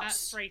 Wow.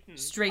 Straighten.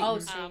 Straighten. Oh,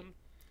 straight.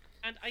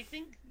 And I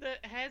think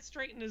that hair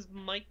straighteners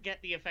might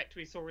get the effect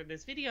we saw in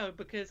this video,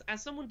 because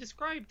as someone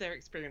described their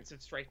experience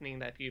of straightening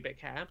their pubic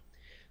hair,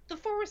 the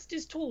forest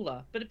is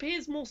taller, but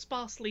appears more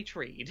sparsely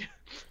treed.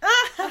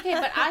 Okay,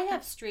 but I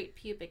have straight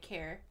pubic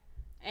hair,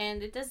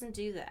 and it doesn't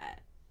do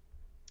that.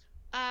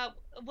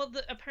 Well,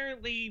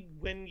 apparently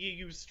when you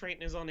use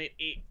straighteners on it,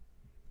 it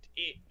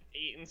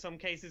in some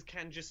cases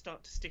can just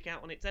start to stick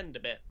out on its end a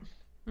bit.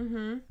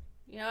 Mm-hmm.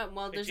 You know,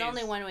 well, there's Which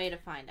only is- one way to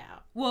find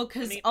out. Well,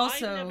 because I mean,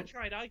 also... I've never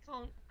tried.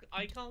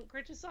 I can't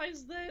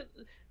criticize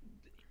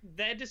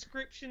their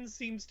description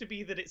seems to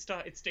be that it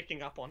started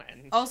sticking up on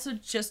end. Also,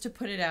 just to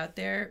put it out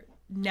there,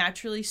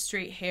 naturally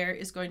straight hair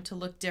is going to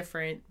look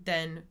different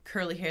than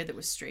curly hair that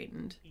was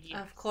straightened.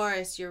 Yeah. Of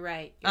course, you're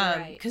right. You're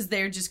right. Because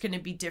they're just going to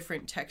be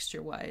different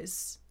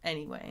texture-wise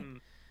anyway.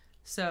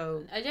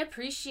 So, I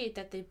appreciate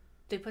that they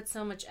They put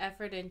so much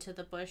effort into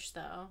the bush,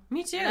 though.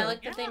 Me too. And I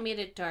like that Yeah. they made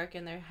it dark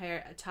and their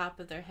hair, top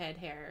of their head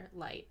hair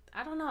light.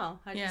 I don't know.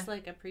 I Yeah. just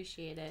like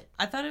appreciate it.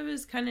 I thought it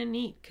was kind of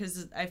neat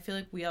because I feel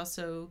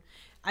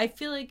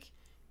like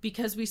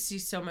because we see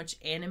so much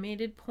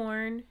animated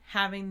porn,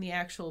 having the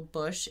actual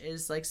bush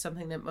is like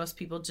something that most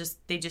people just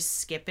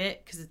skip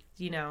it because,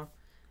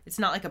 it's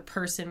not like a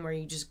person where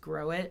you just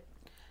grow it.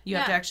 You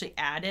have to Yeah. actually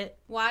add it.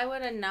 Why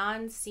would a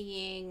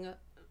non-seeing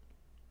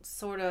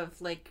sort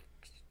of like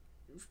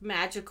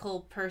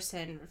magical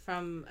person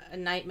from a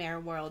nightmare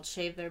world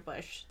shave their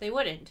bush? They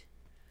wouldn't.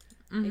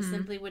 They Mhm.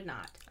 simply would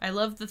not. I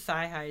love the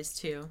thigh highs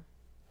too.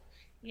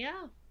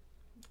 Yeah.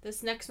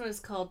 This next one is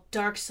called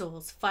Dark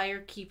Souls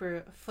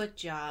Firekeeper Foot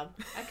Job.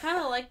 I kind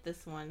of like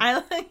this one. I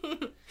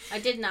like. I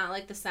did not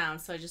like the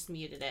sound, so I just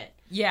muted it.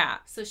 Yeah.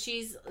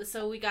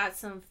 So we got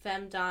some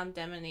femdom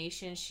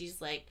domination. She's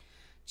like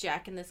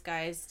jacking this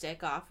guy's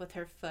dick off with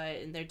her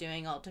foot, and they're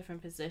doing all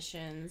different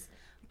positions.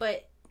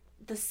 But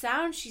the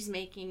sound she's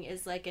making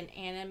is like an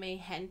anime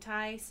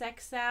hentai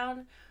sex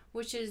sound,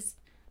 which is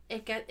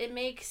it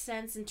makes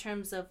sense in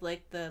terms of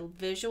like the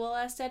visual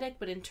aesthetic,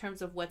 but in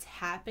terms of what's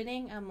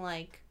happening, I'm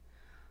like,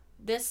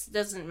 this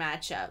doesn't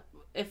match up.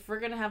 If we're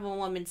gonna have a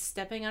woman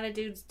stepping on a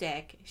dude's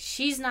dick,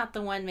 she's not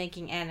the one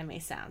making anime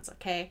sounds,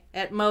 okay?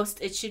 At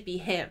most, it should be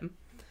him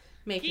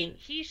making.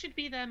 He should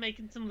be there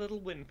making some little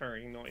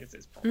whimpering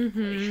noises, probably.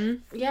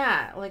 Mm-hmm.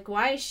 Yeah, like,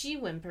 why is she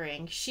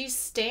whimpering? She's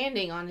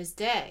standing on his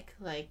dick.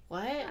 Like,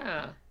 what?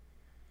 Yeah.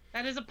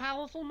 That is a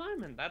powerful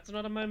moment. That's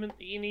not a moment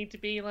that you need to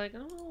be like,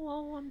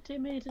 oh, I'm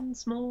timid and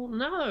small.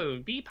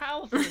 No, be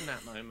powerful in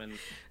that moment.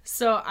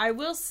 So I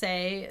will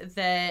say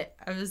that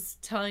I was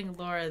telling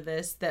Laura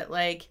this, that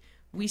like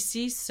we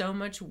see so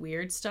much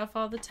weird stuff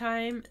all the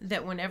time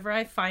that whenever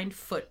I find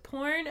foot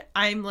porn,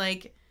 I'm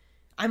like,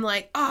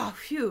 oh,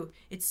 phew,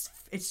 it's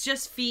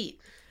just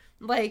feet.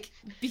 Like,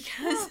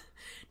 because,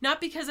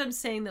 not because I'm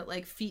saying that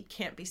like feet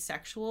can't be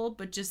sexual,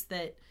 but just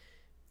that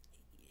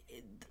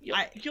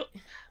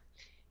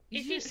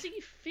If you see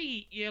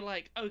feet, you're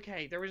like,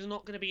 okay, there is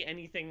not going to be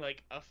anything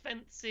like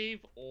offensive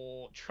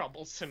or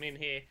troublesome in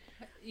here.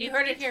 You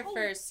heard it It's here whole-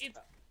 first.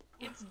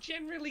 It's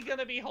generally going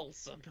to be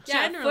wholesome.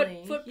 Yeah,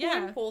 generally, foot yeah.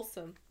 porn,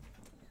 wholesome.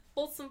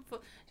 Wholesome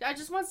foot. I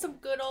just want some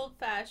good old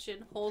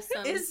fashioned,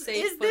 wholesome, Is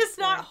safe foot this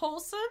not porn.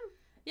 wholesome?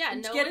 Yeah,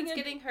 and no getting one's a-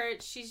 getting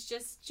hurt. She's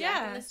just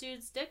jacking Yeah. this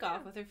dude's dick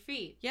off with her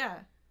feet. Yeah.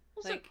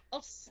 Also, Like-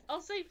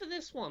 I'll say for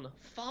this one,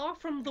 far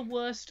from the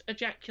worst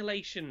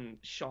ejaculation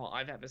shot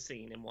I've ever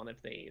seen in one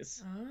of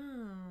these.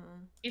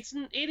 Oh.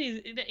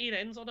 It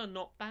ends on a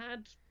not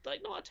bad,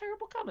 like not a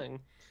terrible coming.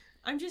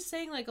 I'm just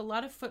saying, like, a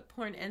lot of foot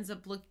porn ends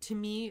up to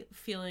me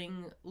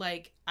feeling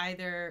like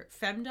either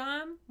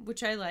femdom,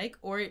 which I like,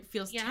 or it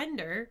feels Yeah.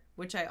 tender,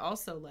 which I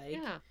also like.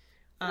 Yeah.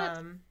 That's-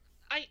 Um,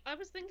 I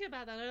was thinking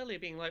about that earlier,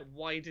 being like,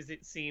 why does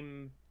it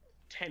seem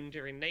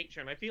tender in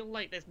nature? And I feel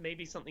like there's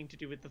maybe something to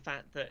do with the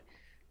fact that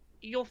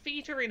your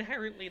feet are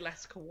inherently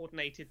less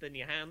coordinated than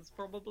your hands,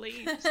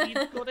 probably. So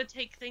you've got to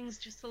take things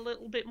just a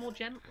little bit more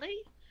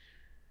gently.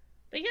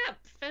 But yeah,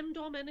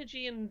 femdom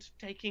energy and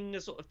taking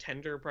a sort of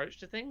tender approach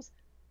to things,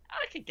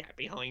 I could get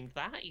behind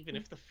that, even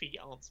if the feet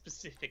aren't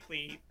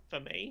specifically for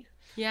me.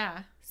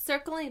 yeah.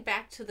 Circling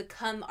back to the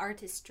cum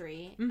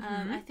artistry,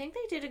 Mhm. I think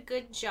they did a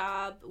good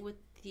job with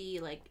the,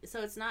 like,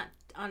 so it's not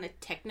on a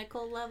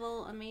technical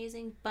level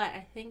amazing, but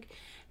I think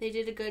they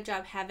did a good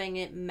job having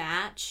it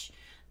match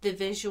the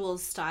visual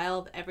style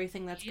of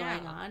everything that's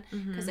going Yeah. on.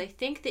 Mhm. Because I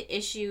think the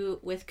issue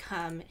with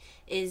cum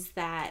is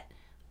that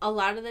a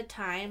lot of the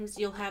times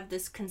you'll have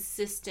this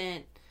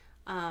consistent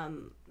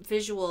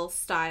visual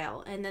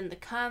style, and then the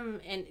cum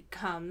and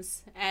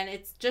comes and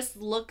it just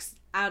looks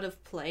out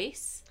of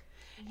place.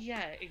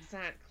 Yeah,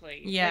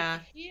 exactly. Yeah.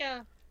 Like,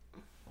 here,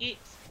 it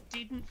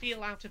didn't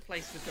feel out of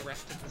place with the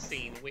rest of the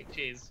scene, which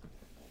is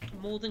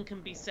more than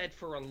can be said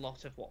for a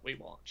lot of what we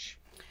watch.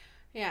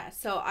 Yeah,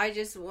 so I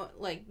just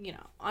like,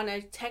 on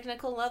a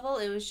technical level,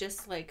 it was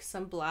just like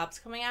some blobs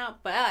coming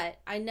out, but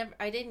I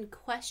didn't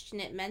question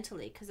it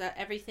mentally because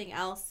everything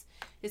else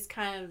is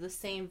kind of the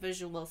same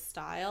visual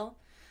style.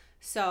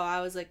 So I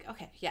was like,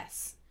 okay,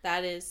 yes,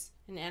 that is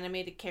an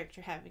animated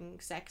character having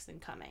sex and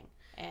coming,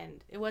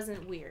 and it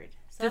wasn't weird.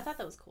 So I thought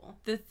that was cool.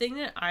 The thing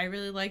that I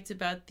really liked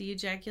about the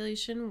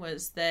ejaculation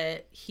was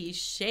that he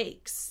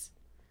shakes.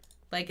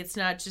 Like, it's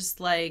not just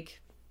like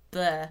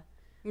the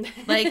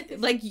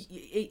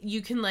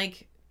you can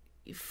like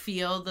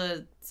feel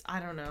the, I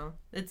don't know,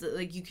 it's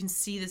like you can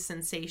see the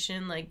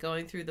sensation like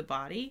going through the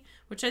body,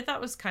 which I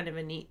thought was kind of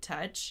a neat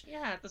touch.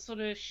 Yeah, the sort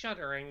of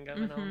shuddering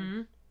going on.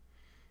 Mhm.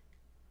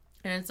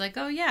 And it's like,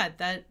 oh yeah,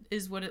 that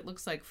is what it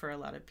looks like for a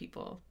lot of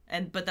people,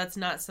 but that's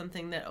not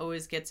something that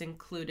always gets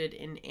included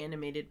in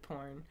animated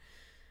porn,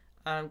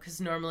 because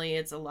normally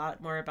it's a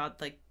lot more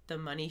about like the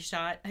money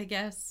shot, I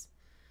guess.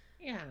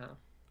 Yeah.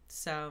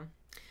 So,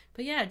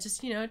 but yeah,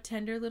 just,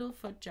 tender little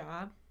foot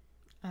job.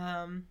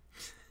 I'm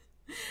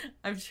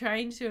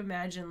trying to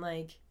imagine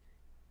like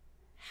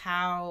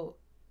how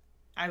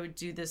I would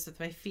do this with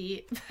my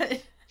feet,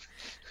 but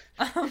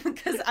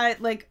because I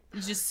like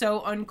just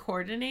so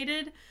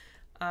uncoordinated.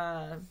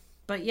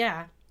 But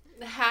yeah.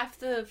 Half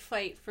the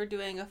fight for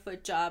doing a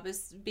foot job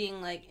is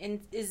being like,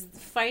 is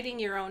fighting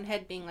your own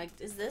head, being like,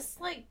 is this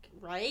like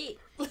right?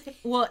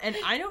 Well, and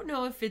I don't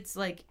know if it's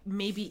like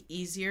maybe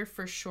easier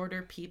for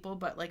shorter people,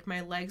 but like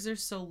my legs are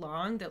so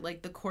long that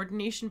like the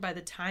coordination by the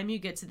time you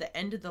get to the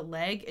end of the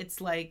leg, it's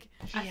like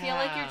I feel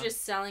like you're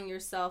just selling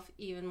yourself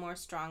even more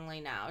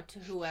strongly now to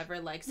whoever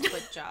likes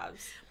foot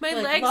jobs. my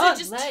Like, legs long are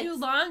just too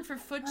long for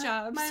foot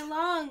jobs. My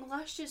long,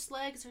 luscious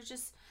legs are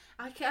just.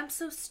 I'm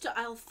so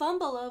I'll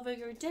fumble over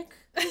your dick.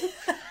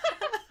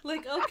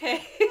 Like,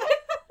 okay.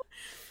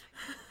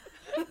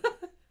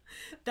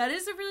 That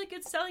is a really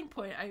good selling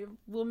point. I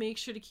will make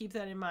sure to keep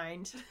that in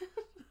mind.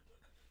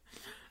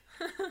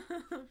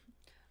 All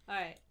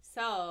right.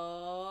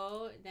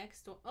 So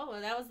next one. Oh,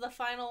 that was the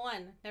final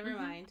one. Never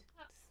mind.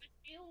 I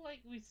feel like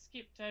we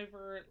skipped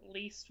over at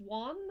least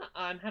one.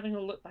 I'm having a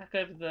look back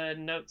over the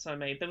notes I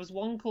made. There was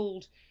one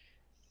called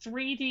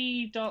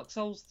 3D Dark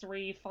Souls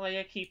 3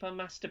 Firekeeper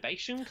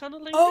Masturbation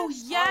Cunnilingus. Oh,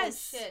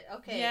 yes! Oh, shit.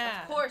 Okay.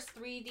 Yeah. Of course,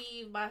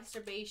 3D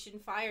Masturbation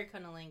Fire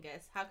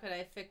Cunnilingus. How could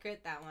I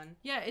forget that one?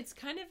 Yeah, it's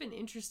kind of an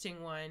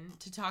interesting one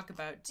to talk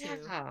about, too.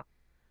 Yeah.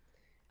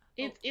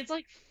 It's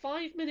like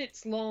 5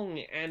 minutes long,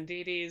 and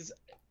it is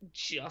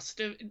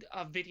just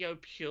a video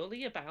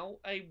purely about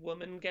a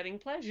woman getting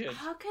pleasured.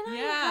 How could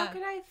I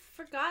have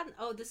forgotten?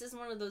 Oh, this is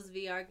one of those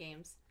VR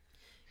games.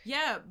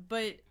 Yeah,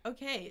 but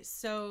okay,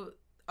 so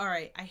all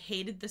right, I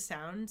hated the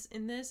sounds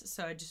in this,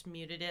 so I just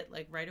muted it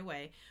like right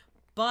away.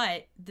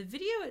 But the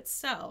video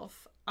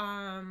itself,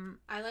 I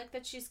like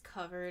that she's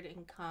covered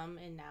in cum,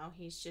 and now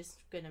he's just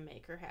gonna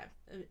make her have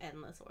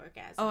endless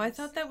orgasms. Oh, I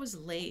thought that was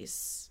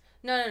lace.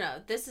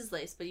 No. This is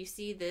lace, but you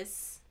see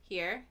this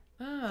here?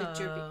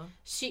 Oh,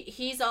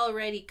 He's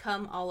already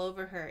come all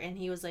over her, and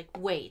he was like,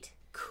 "Wait,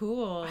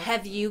 cool.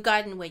 have you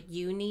gotten what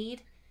you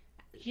need?"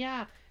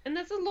 Yeah, and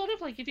there's a lot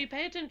of like, if you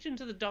pay attention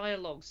to the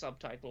dialogue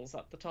subtitles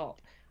up the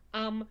top,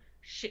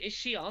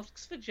 she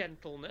asks for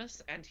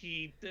gentleness, and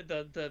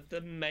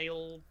the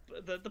male,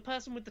 the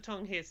person with the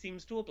tongue here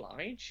seems to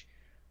oblige.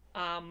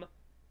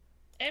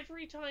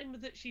 Every time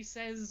that she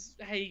says,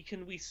 "Hey,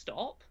 can we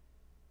stop?"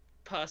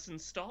 person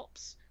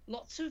stops.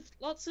 Lots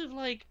of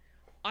like,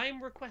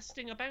 I'm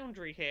requesting a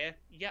boundary here.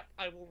 Yep,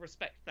 I will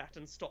respect that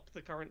and stop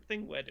the current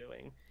thing we're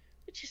doing,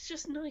 which is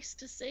just nice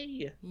to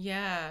see.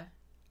 Yeah.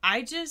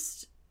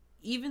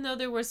 Even though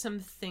there were some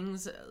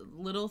things,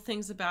 little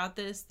things about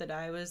this that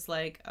I was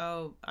like,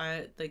 oh,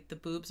 I like the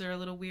boobs are a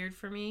little weird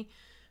for me.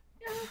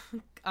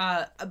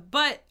 Yeah.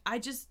 But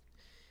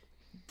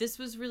this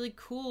was really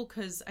cool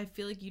because I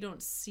feel like you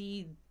don't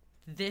see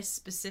this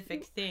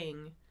specific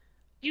thing.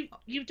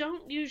 You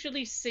don't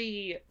usually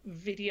see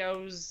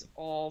videos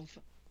of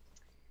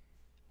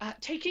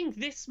taking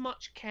this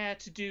much care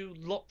to do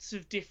lots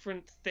of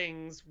different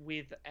things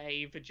with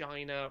a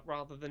vagina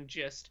rather than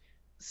just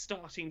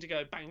starting to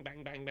go bang,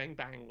 bang, bang, bang,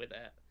 bang with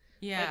it.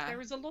 Yeah. Like, there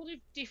is a lot of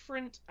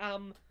different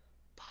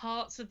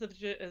parts of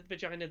the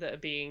vagina that are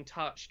being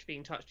touched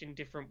in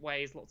different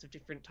ways, lots of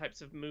different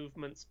types of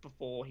movements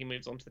before he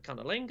moves on to the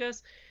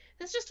cunnilingus.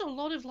 There's just a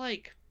lot of,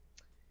 like,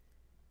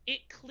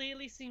 it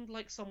clearly seemed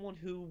like someone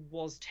who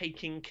was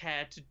taking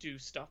care to do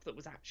stuff that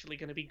was actually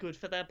going to be good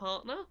for their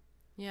partner.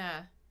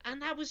 Yeah.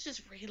 And that was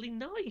just really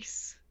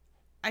nice.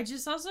 I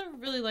just also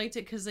really liked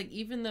it because, like,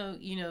 even though,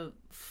 you know,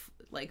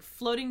 like,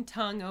 floating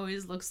tongue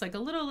always looks like a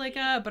little, like,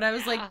 but I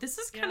was like, this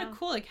is kind of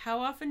cool. Like, how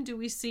often do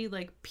we see,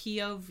 like,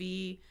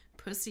 POV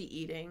pussy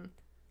eating?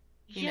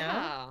 You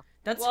know?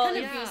 That's kind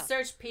of, if you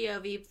search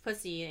POV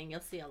pussy eating, you'll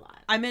see a lot.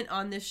 I meant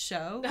on this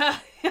show,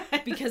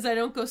 because I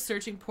don't go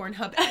searching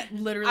Pornhub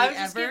literally ever. I was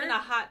just giving a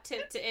hot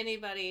tip to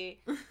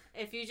anybody.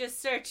 If you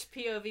just search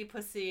POV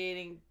pussy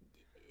eating,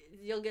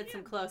 you'll get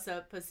some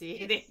close-up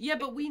pussy eating. Yeah,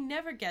 but we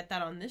never get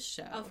that on this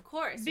show. Of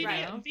course,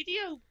 right?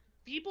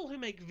 People who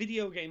make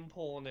video game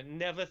porn and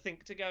never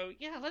think to go,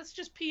 yeah, let's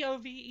just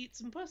POV eat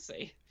some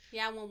pussy.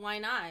 Yeah, well, why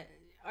not?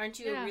 Aren't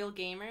you a real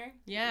gamer?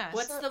 Yeah.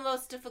 What's the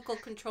most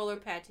difficult controller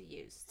pad to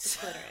use? The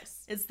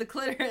clitoris. It's the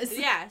clitoris.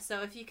 Yeah,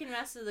 so if you can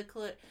mess with the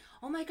clit...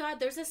 Oh my god,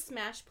 there's a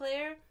Smash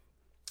player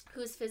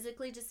who's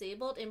physically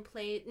disabled and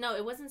played... No,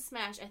 it wasn't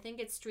Smash. I think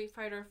it's Street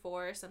Fighter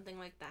 4 or something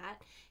like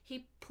that.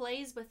 He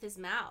plays with his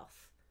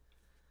mouth.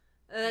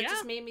 That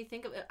just made me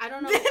think of it. I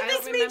don't know. I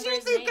don't remember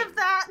his name. Of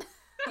that.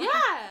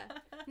 Yeah.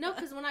 No,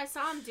 because when I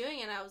saw him doing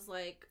it, I was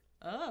like,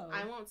 oh.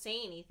 I won't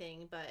say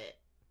anything, but,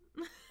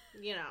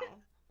 you know.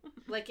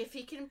 Like, if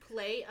he can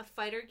play a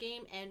fighter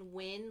game and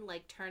win,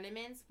 like,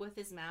 tournaments with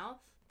his mouth,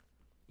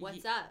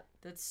 what's up?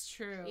 That's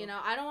true. You know,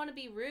 I don't want to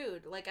be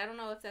rude. Like, I don't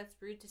know if that's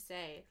rude to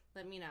say.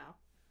 Let me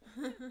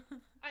know.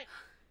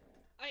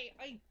 I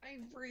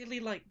really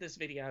like this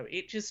video.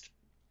 It just...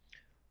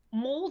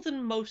 More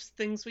than most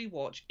things we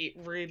watch, it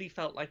really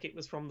felt like it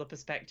was from the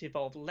perspective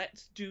of,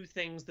 let's do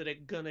things that are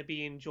gonna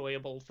be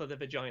enjoyable for the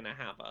vagina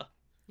haver.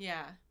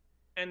 Yeah.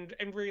 And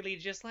really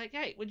just like,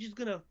 hey, we're just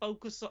gonna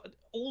focus on...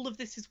 All of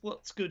this is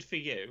what's good for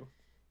you.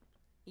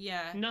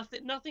 Yeah.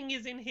 Nothing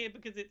is in here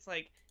because it's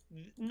like...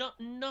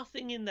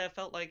 Nothing in there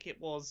felt like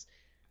it was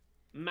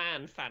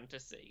man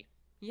fantasy.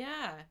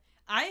 Yeah.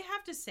 I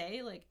have to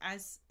say, like,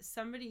 as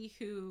somebody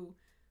who,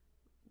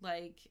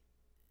 like,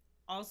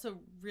 also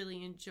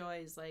really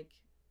enjoys, like,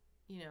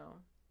 you know,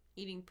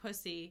 eating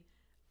pussy,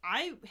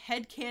 I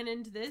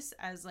headcanoned this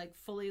as, like,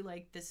 fully,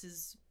 like, this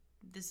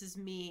is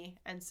me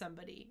and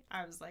somebody.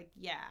 I was like,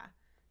 yeah.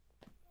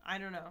 I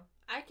don't know.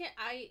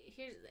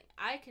 Here's the thing.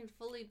 I can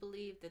fully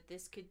believe that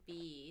this could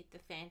be the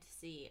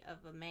fantasy of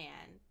a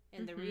man.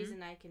 And the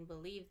reason I can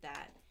believe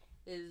that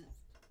is,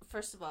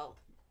 first of all,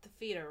 the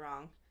feet are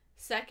wrong.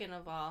 Second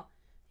of all,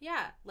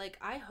 yeah, like,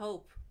 I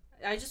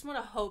just want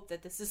to hope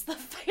that this is the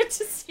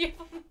fantasy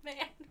of a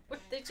man. Where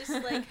they're just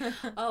like,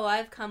 oh,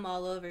 I've come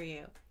all over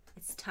you.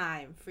 It's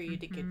time for you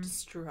to get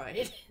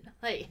destroyed.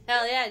 Like,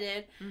 hell yeah,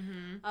 dude.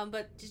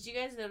 But did you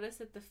guys notice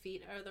that the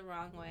feet are the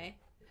wrong way?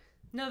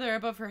 No, they're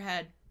above her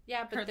head.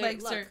 Yeah, but her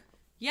legs are...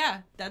 Yeah,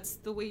 that's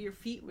the way your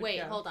feet would go.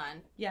 Wait, hold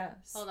on. Yeah.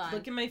 Hold on.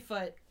 Look at my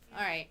foot.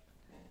 All right.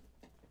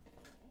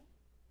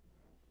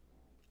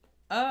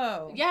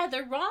 Oh. Yeah,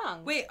 they're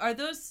wrong. Wait, are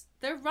those...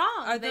 They're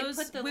wrong. Are they those...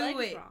 put the wait,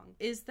 legs wrong.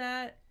 Is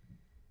that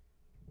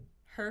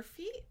her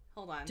feet?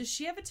 Hold on. Does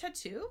she have a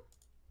tattoo?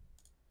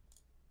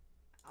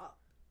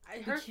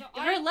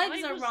 Her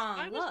legs are wrong.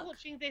 I was Look.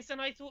 watching this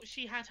and I thought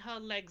she had her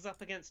legs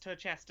up against her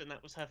chest and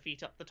that was her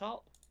feet up the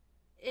top.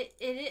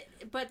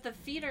 But the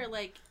feet are,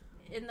 like,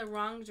 in the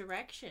wrong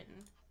direction.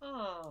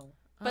 Oh.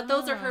 But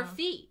those are her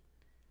feet.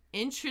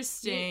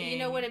 Interesting. You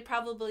know what it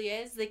probably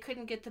is? They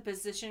couldn't get the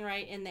position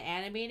right in the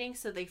animating,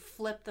 so they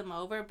flipped them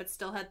over, but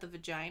still had the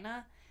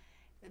vagina.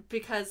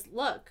 Because,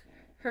 look,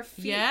 her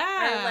feet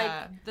are,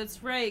 like...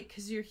 that's right,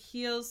 because your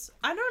heels...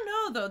 I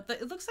don't know, though.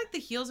 It looks like the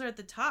heels are at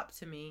the top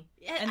to me.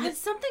 And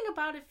something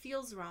about it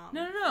feels wrong.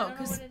 No,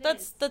 because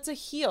that's a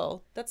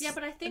heel. Yeah,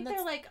 but I think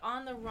they're, like,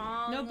 on the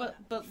wrong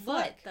but foot,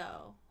 look.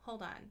 though.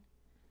 Hold on.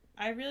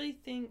 I really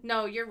think...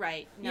 No, you're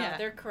right. No, Yeah.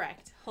 they're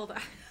correct. Hold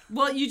on.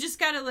 Well, you just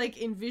gotta,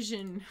 like,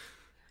 envision...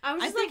 I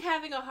was just, like,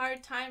 having a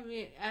hard time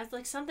as,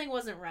 like, something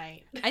wasn't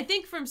right. I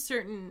think from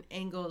certain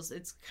angles,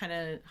 it's kind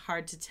of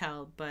hard to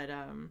tell, but,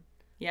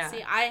 yeah.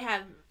 See, I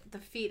have the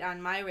feet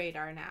on my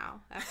radar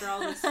now. After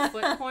all this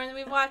foot porn that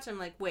we've watched, I'm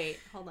like, wait,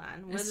 hold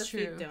on. What are the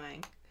feet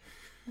doing?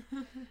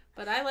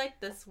 But I like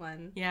this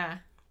one. Yeah.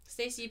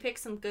 Stacey, you picked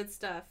some good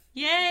stuff.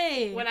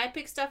 Yay! When I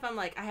pick stuff, I'm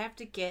like, I have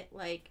to get,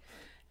 like,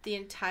 the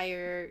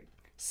entire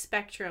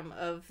spectrum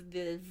of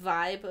the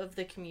vibe of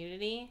the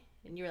community.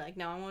 And you were like,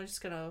 no, I'm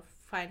just gonna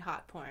find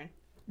hot porn.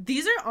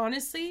 These are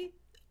honestly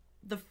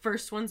the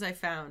first ones I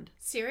found.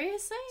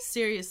 Seriously?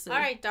 Seriously. All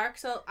right, Dark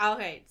Souls.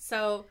 Okay,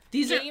 so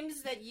these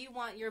games that you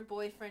want your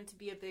boyfriend to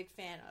be a big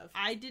fan of.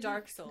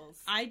 Dark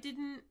Souls. I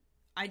didn't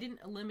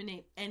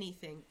eliminate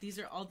anything. These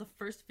are all the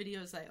first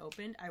videos I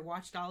opened. I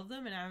watched all of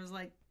them and I was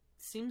like,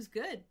 seems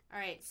good. All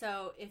right,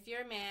 so if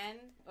you're a man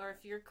or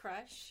if you're a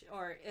crush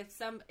or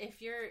if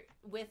you're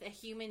with a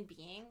human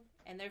being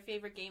and their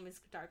favorite game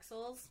is Dark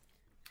Souls,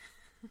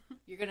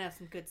 you're going to have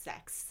some good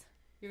sex.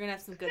 You're going to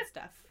have some good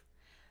stuff.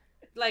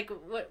 Like,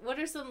 what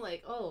are some,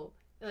 like,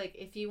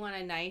 if you want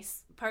a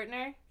nice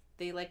partner,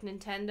 they like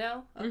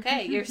Nintendo,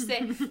 okay, you're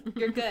safe.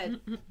 You're good.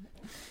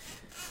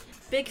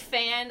 Big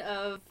fan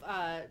of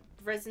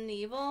Resident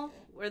Evil,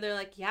 where they're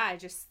like, yeah, I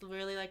just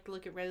really like to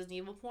look at Resident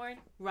Evil porn.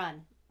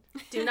 Run.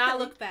 Do not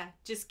look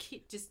back.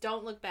 Just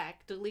don't look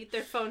back. Delete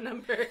their phone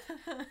number.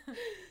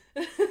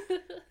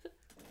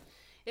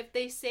 If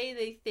they say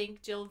they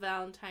think Jill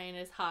Valentine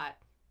is hot,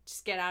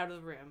 just get out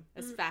of the room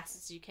as fast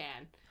as you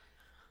can.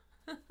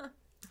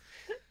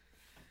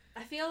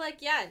 I feel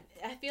like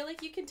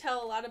you can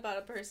tell a lot about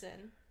a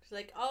person. She's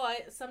like,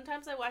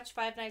 sometimes I watch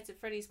Five Nights at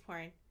Freddy's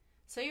porn.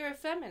 So you're a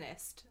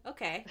feminist.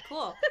 Okay,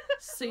 cool.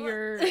 So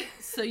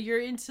you're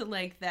into,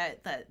 like,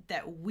 that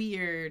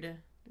weird,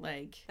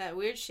 like, that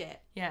weird shit.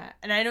 Yeah,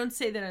 and I don't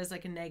say that as,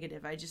 like, a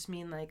negative. I just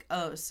mean, like,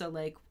 so,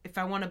 like, if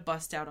I want to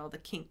bust out all the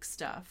kink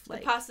stuff, like,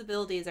 the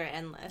possibilities are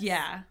endless.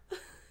 Yeah.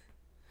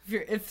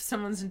 If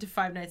someone's into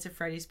Five Nights at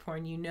Freddy's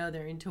porn, you know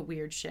they're into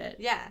weird shit.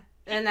 Yeah.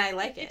 And I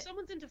like it. If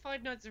someone's into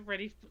Five Nights at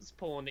Freddy's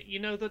porn, you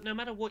know that no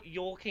matter what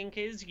your kink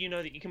is, you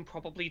know that you can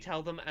probably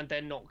tell them and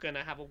they're not going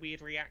to have a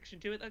weird reaction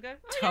to it. They'll go,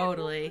 oh,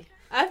 totally. Yeah,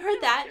 I've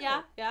heard that,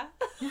 yeah.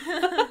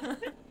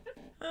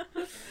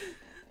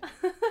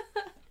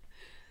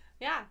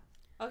 Yeah.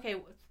 Okay,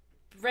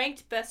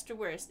 ranked best or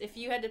worst. If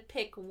you had to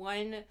pick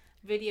one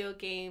video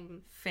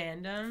game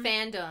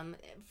fandom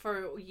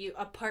for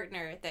a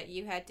partner that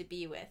you had to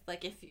be with,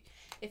 like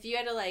if you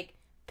had to, like,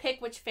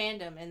 pick which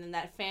fandom, and then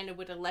that fandom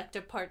would elect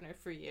a partner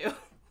for you.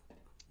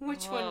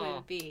 Which one would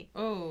it be?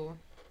 Oh.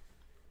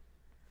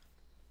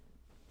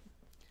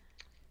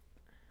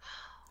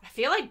 I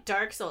feel like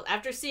Dark Souls.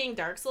 After seeing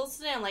Dark Souls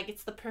today, I'm like,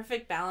 it's the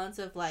perfect balance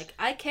of, like,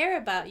 I care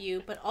about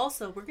you, but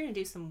also we're gonna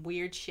do some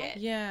weird shit.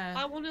 Yeah.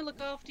 I want to look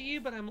after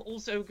you, but I'm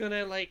also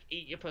gonna, like,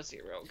 eat your pussy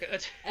real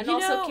good. And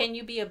also, can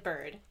you be a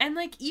bird? And,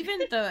 like, even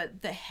the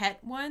Het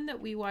one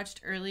that we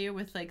watched earlier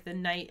with, like, the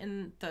knight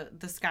and the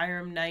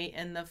Skyrim knight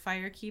and the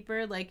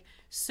firekeeper, like,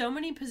 so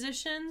many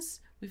positions.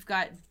 We've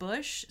got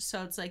bush,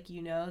 so it's like,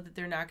 you know that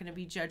they're not gonna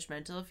be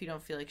judgmental if you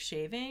don't feel like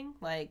shaving.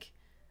 Like,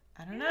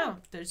 I don't know.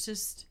 There's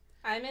just...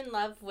 I'm in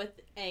love with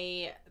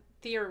a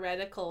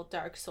theoretical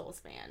Dark Souls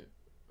fan.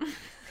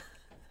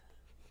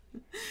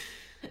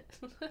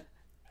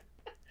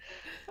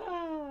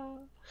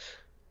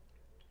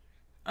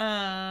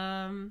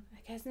 I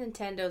guess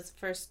Nintendo's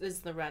first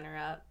is the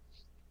runner-up.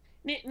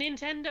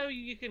 Nintendo,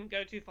 you can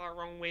go too far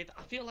wrong with.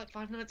 I feel like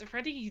Five Nights at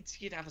Freddy's,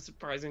 you'd have a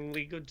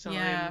surprisingly good time.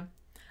 Yeah.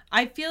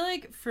 I feel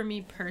like, for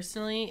me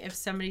personally, if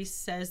somebody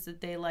says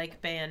that they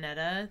like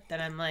Bayonetta,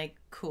 then I'm like,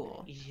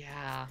 cool.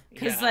 Yeah.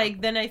 Because,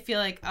 like, then I feel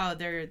like, oh,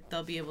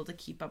 they'll be able to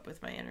keep up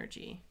with my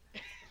energy.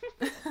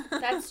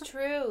 That's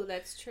true.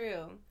 That's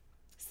true.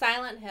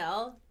 Silent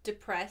Hill,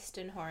 depressed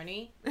and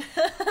horny.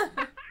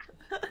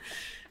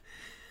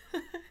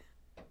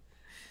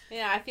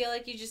 Yeah, I feel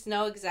like you just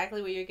know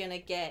exactly what you're gonna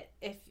get.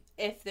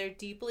 If they're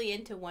deeply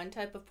into one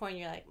type of porn,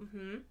 you're like,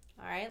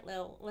 all right,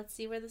 let's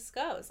see where this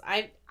goes.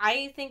 I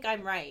think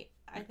I'm right.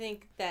 I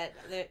think that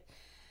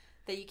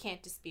you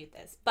can't dispute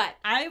this. But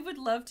I would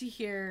love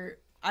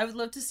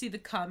to see the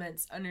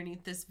comments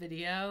underneath this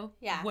video.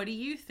 Yeah. What do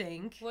you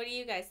think? What do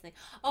you guys think?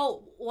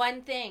 Oh,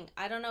 one thing.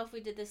 I don't know if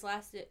we did this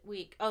last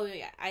week. Oh,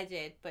 yeah, I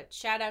did. But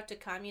shout out to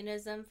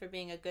Communism for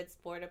being a good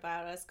sport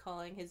about us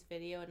calling his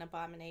video an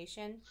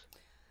abomination.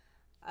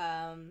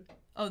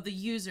 Oh, the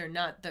user,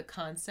 not the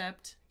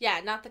concept. Yeah,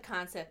 not the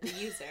concept, the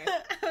user.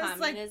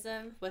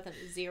 Communism with a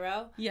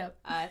 0. Yep.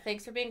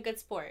 Thanks for being a good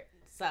sport.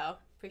 So,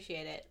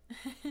 appreciate it.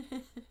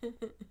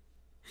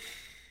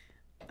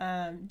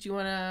 Do you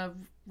want to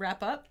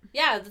wrap up?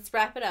 Yeah, let's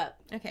wrap it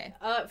up. Okay.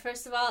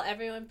 First of all,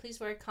 everyone,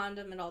 please wear a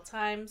condom at all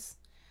times.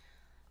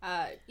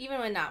 Even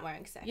when not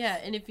wearing sex. Yeah,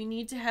 and if you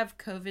need to have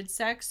COVID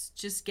sex,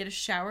 just get a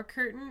shower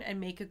curtain and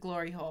make a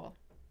glory hole.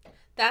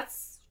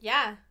 That's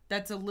a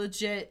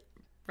legit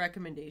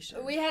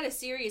recommendation. We had a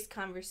serious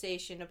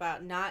conversation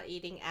about not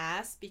eating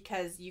ass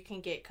because you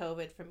can get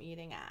COVID from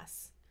eating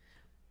ass.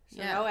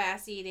 So no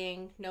ass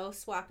eating, no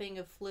swapping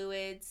of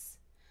fluids.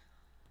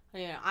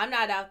 You know, I'm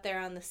not out there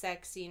on the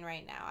sex scene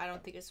right now. I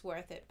don't think it's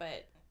worth it,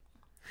 but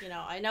you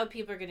know, I know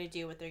people are going to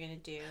do what they're going to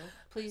do.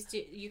 Please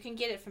do. You can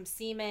get it from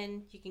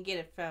semen. You can get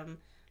it from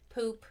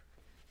poop.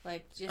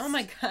 Like, just... Oh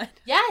my God.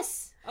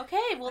 Yes.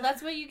 Okay. Well,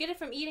 that's where you get it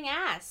from eating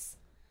ass.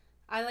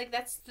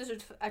 That's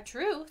a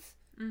truth.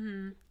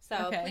 Mm-hmm.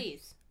 So,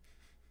 please.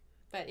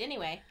 But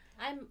anyway,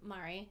 I'm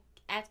Mari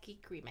at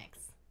Geek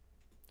Remix.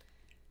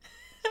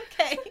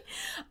 Okay.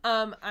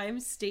 I'm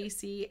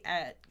Stacy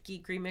at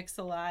Geek Remix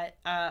a lot.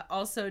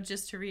 Also,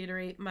 just to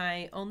reiterate,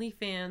 my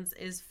OnlyFans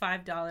is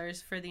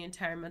 $5 for the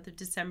entire month of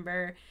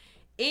December.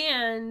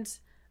 And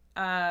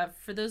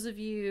for those of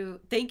you,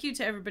 thank you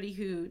to everybody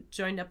who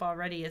joined up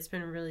already. It's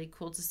been really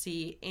cool to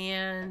see.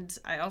 And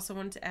I also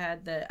wanted to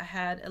add that I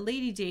had a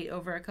lady date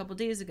over a couple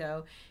days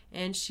ago,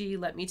 and she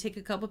let me take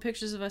a couple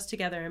pictures of us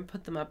together and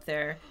put them up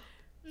there.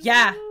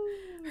 Yeah.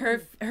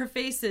 Her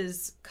face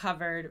is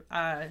covered,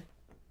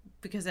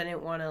 because I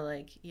didn't want to,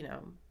 like, you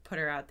know, put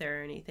her out there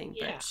or anything.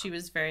 Yeah. But she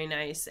was very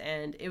nice,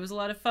 and it was a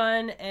lot of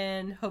fun,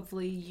 and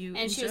hopefully you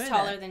And she was enjoy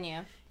taller that. than you.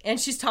 And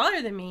she's taller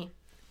than me.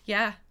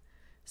 Yeah.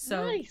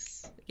 So,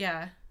 nice.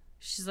 Yeah.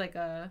 She's like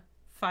a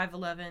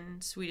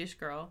 5'11" Swedish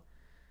girl.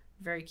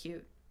 Very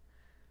cute.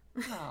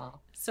 Aww.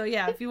 So,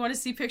 yeah, if you want to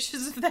see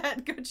pictures of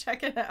that, go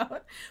check it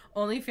out.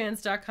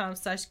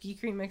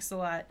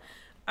 Onlyfans.com/geekremixalot.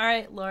 All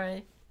right,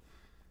 Laura.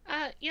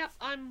 Yeah,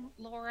 I'm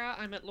Laura.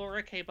 I'm at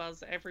Laura K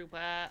Buzz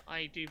everywhere.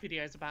 I do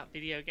videos about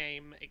video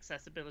game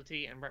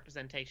accessibility and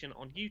representation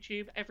on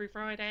YouTube every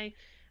Friday.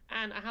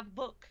 And I have a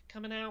book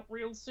coming out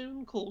real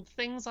soon called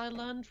Things I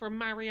Learned from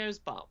Mario's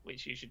Butt,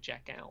 which you should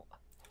check out.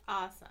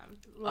 Awesome.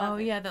 Love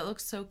it. Yeah, that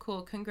looks so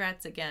cool.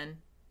 Congrats again.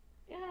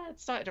 Yeah, it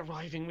started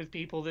arriving with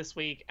people this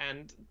week,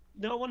 and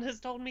no one has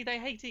told me they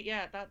hate it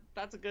yet.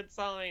 That's a good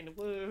sign.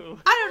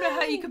 Woo. I don't know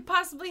how you could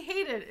possibly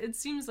hate it. It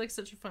seems like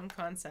such a fun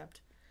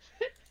concept.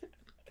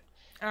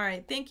 All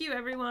right. Thank you,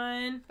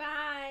 everyone.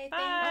 Bye. Bye.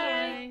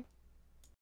 Thank you.